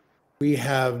 We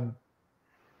have,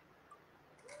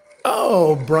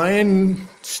 Brian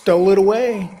stole it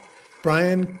away.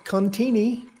 Brian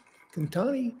Contini.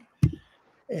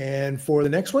 And for the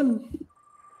next one,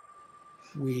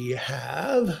 we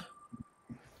have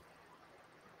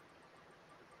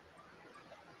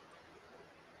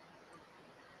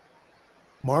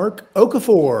Mark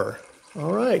Okafor.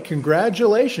 All right,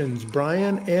 congratulations,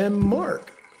 Brian and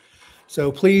Mark.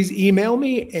 So please email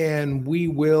me and we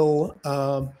will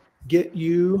get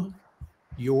you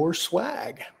your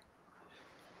swag.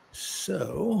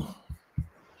 So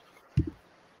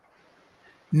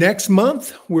next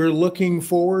month, we're looking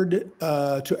forward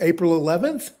to April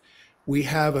 11th. We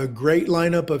have a great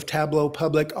lineup of Tableau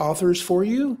Public authors for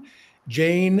you.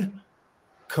 Jane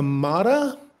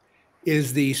Kamada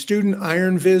is the Student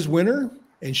Iron Viz winner,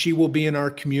 and she will be in our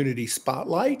community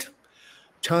spotlight.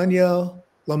 Tanya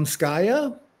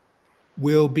Lumskaya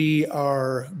will be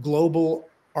our Global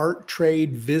Art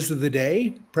Trade Viz of the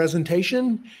Day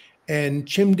presentation, and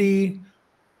Chimdi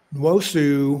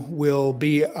Nwosu will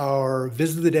be our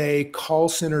Viz of the Day Call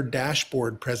Center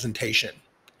Dashboard presentation.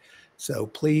 So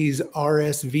please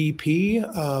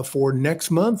RSVP for next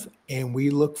month, and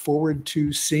we look forward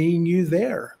to seeing you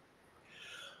there.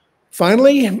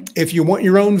 Finally, if you want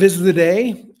your own Viz of the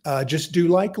Day, just do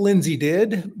like Lindsay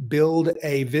did. Build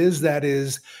a Viz that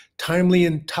is timely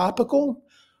and topical,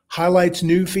 highlights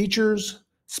new features,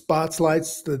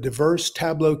 spotlights the diverse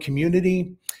Tableau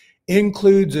community,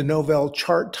 includes a Novell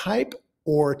chart type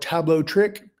or Tableau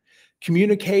trick,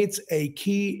 communicates a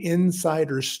key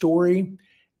insider story,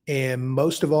 and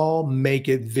most of all, make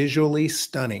it visually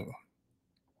stunning.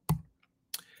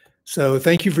 So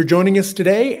thank you for joining us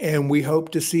today, and we hope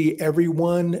to see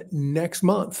everyone next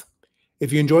month.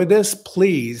 If you enjoyed this,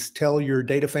 please tell your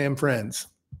DataFam friends.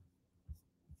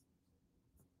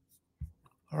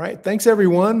 All right, thanks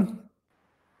everyone.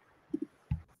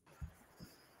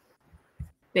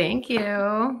 Thank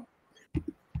you.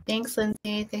 Thanks,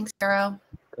 Lindsay. Thanks, Carol.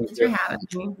 Thanks for having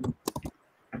me.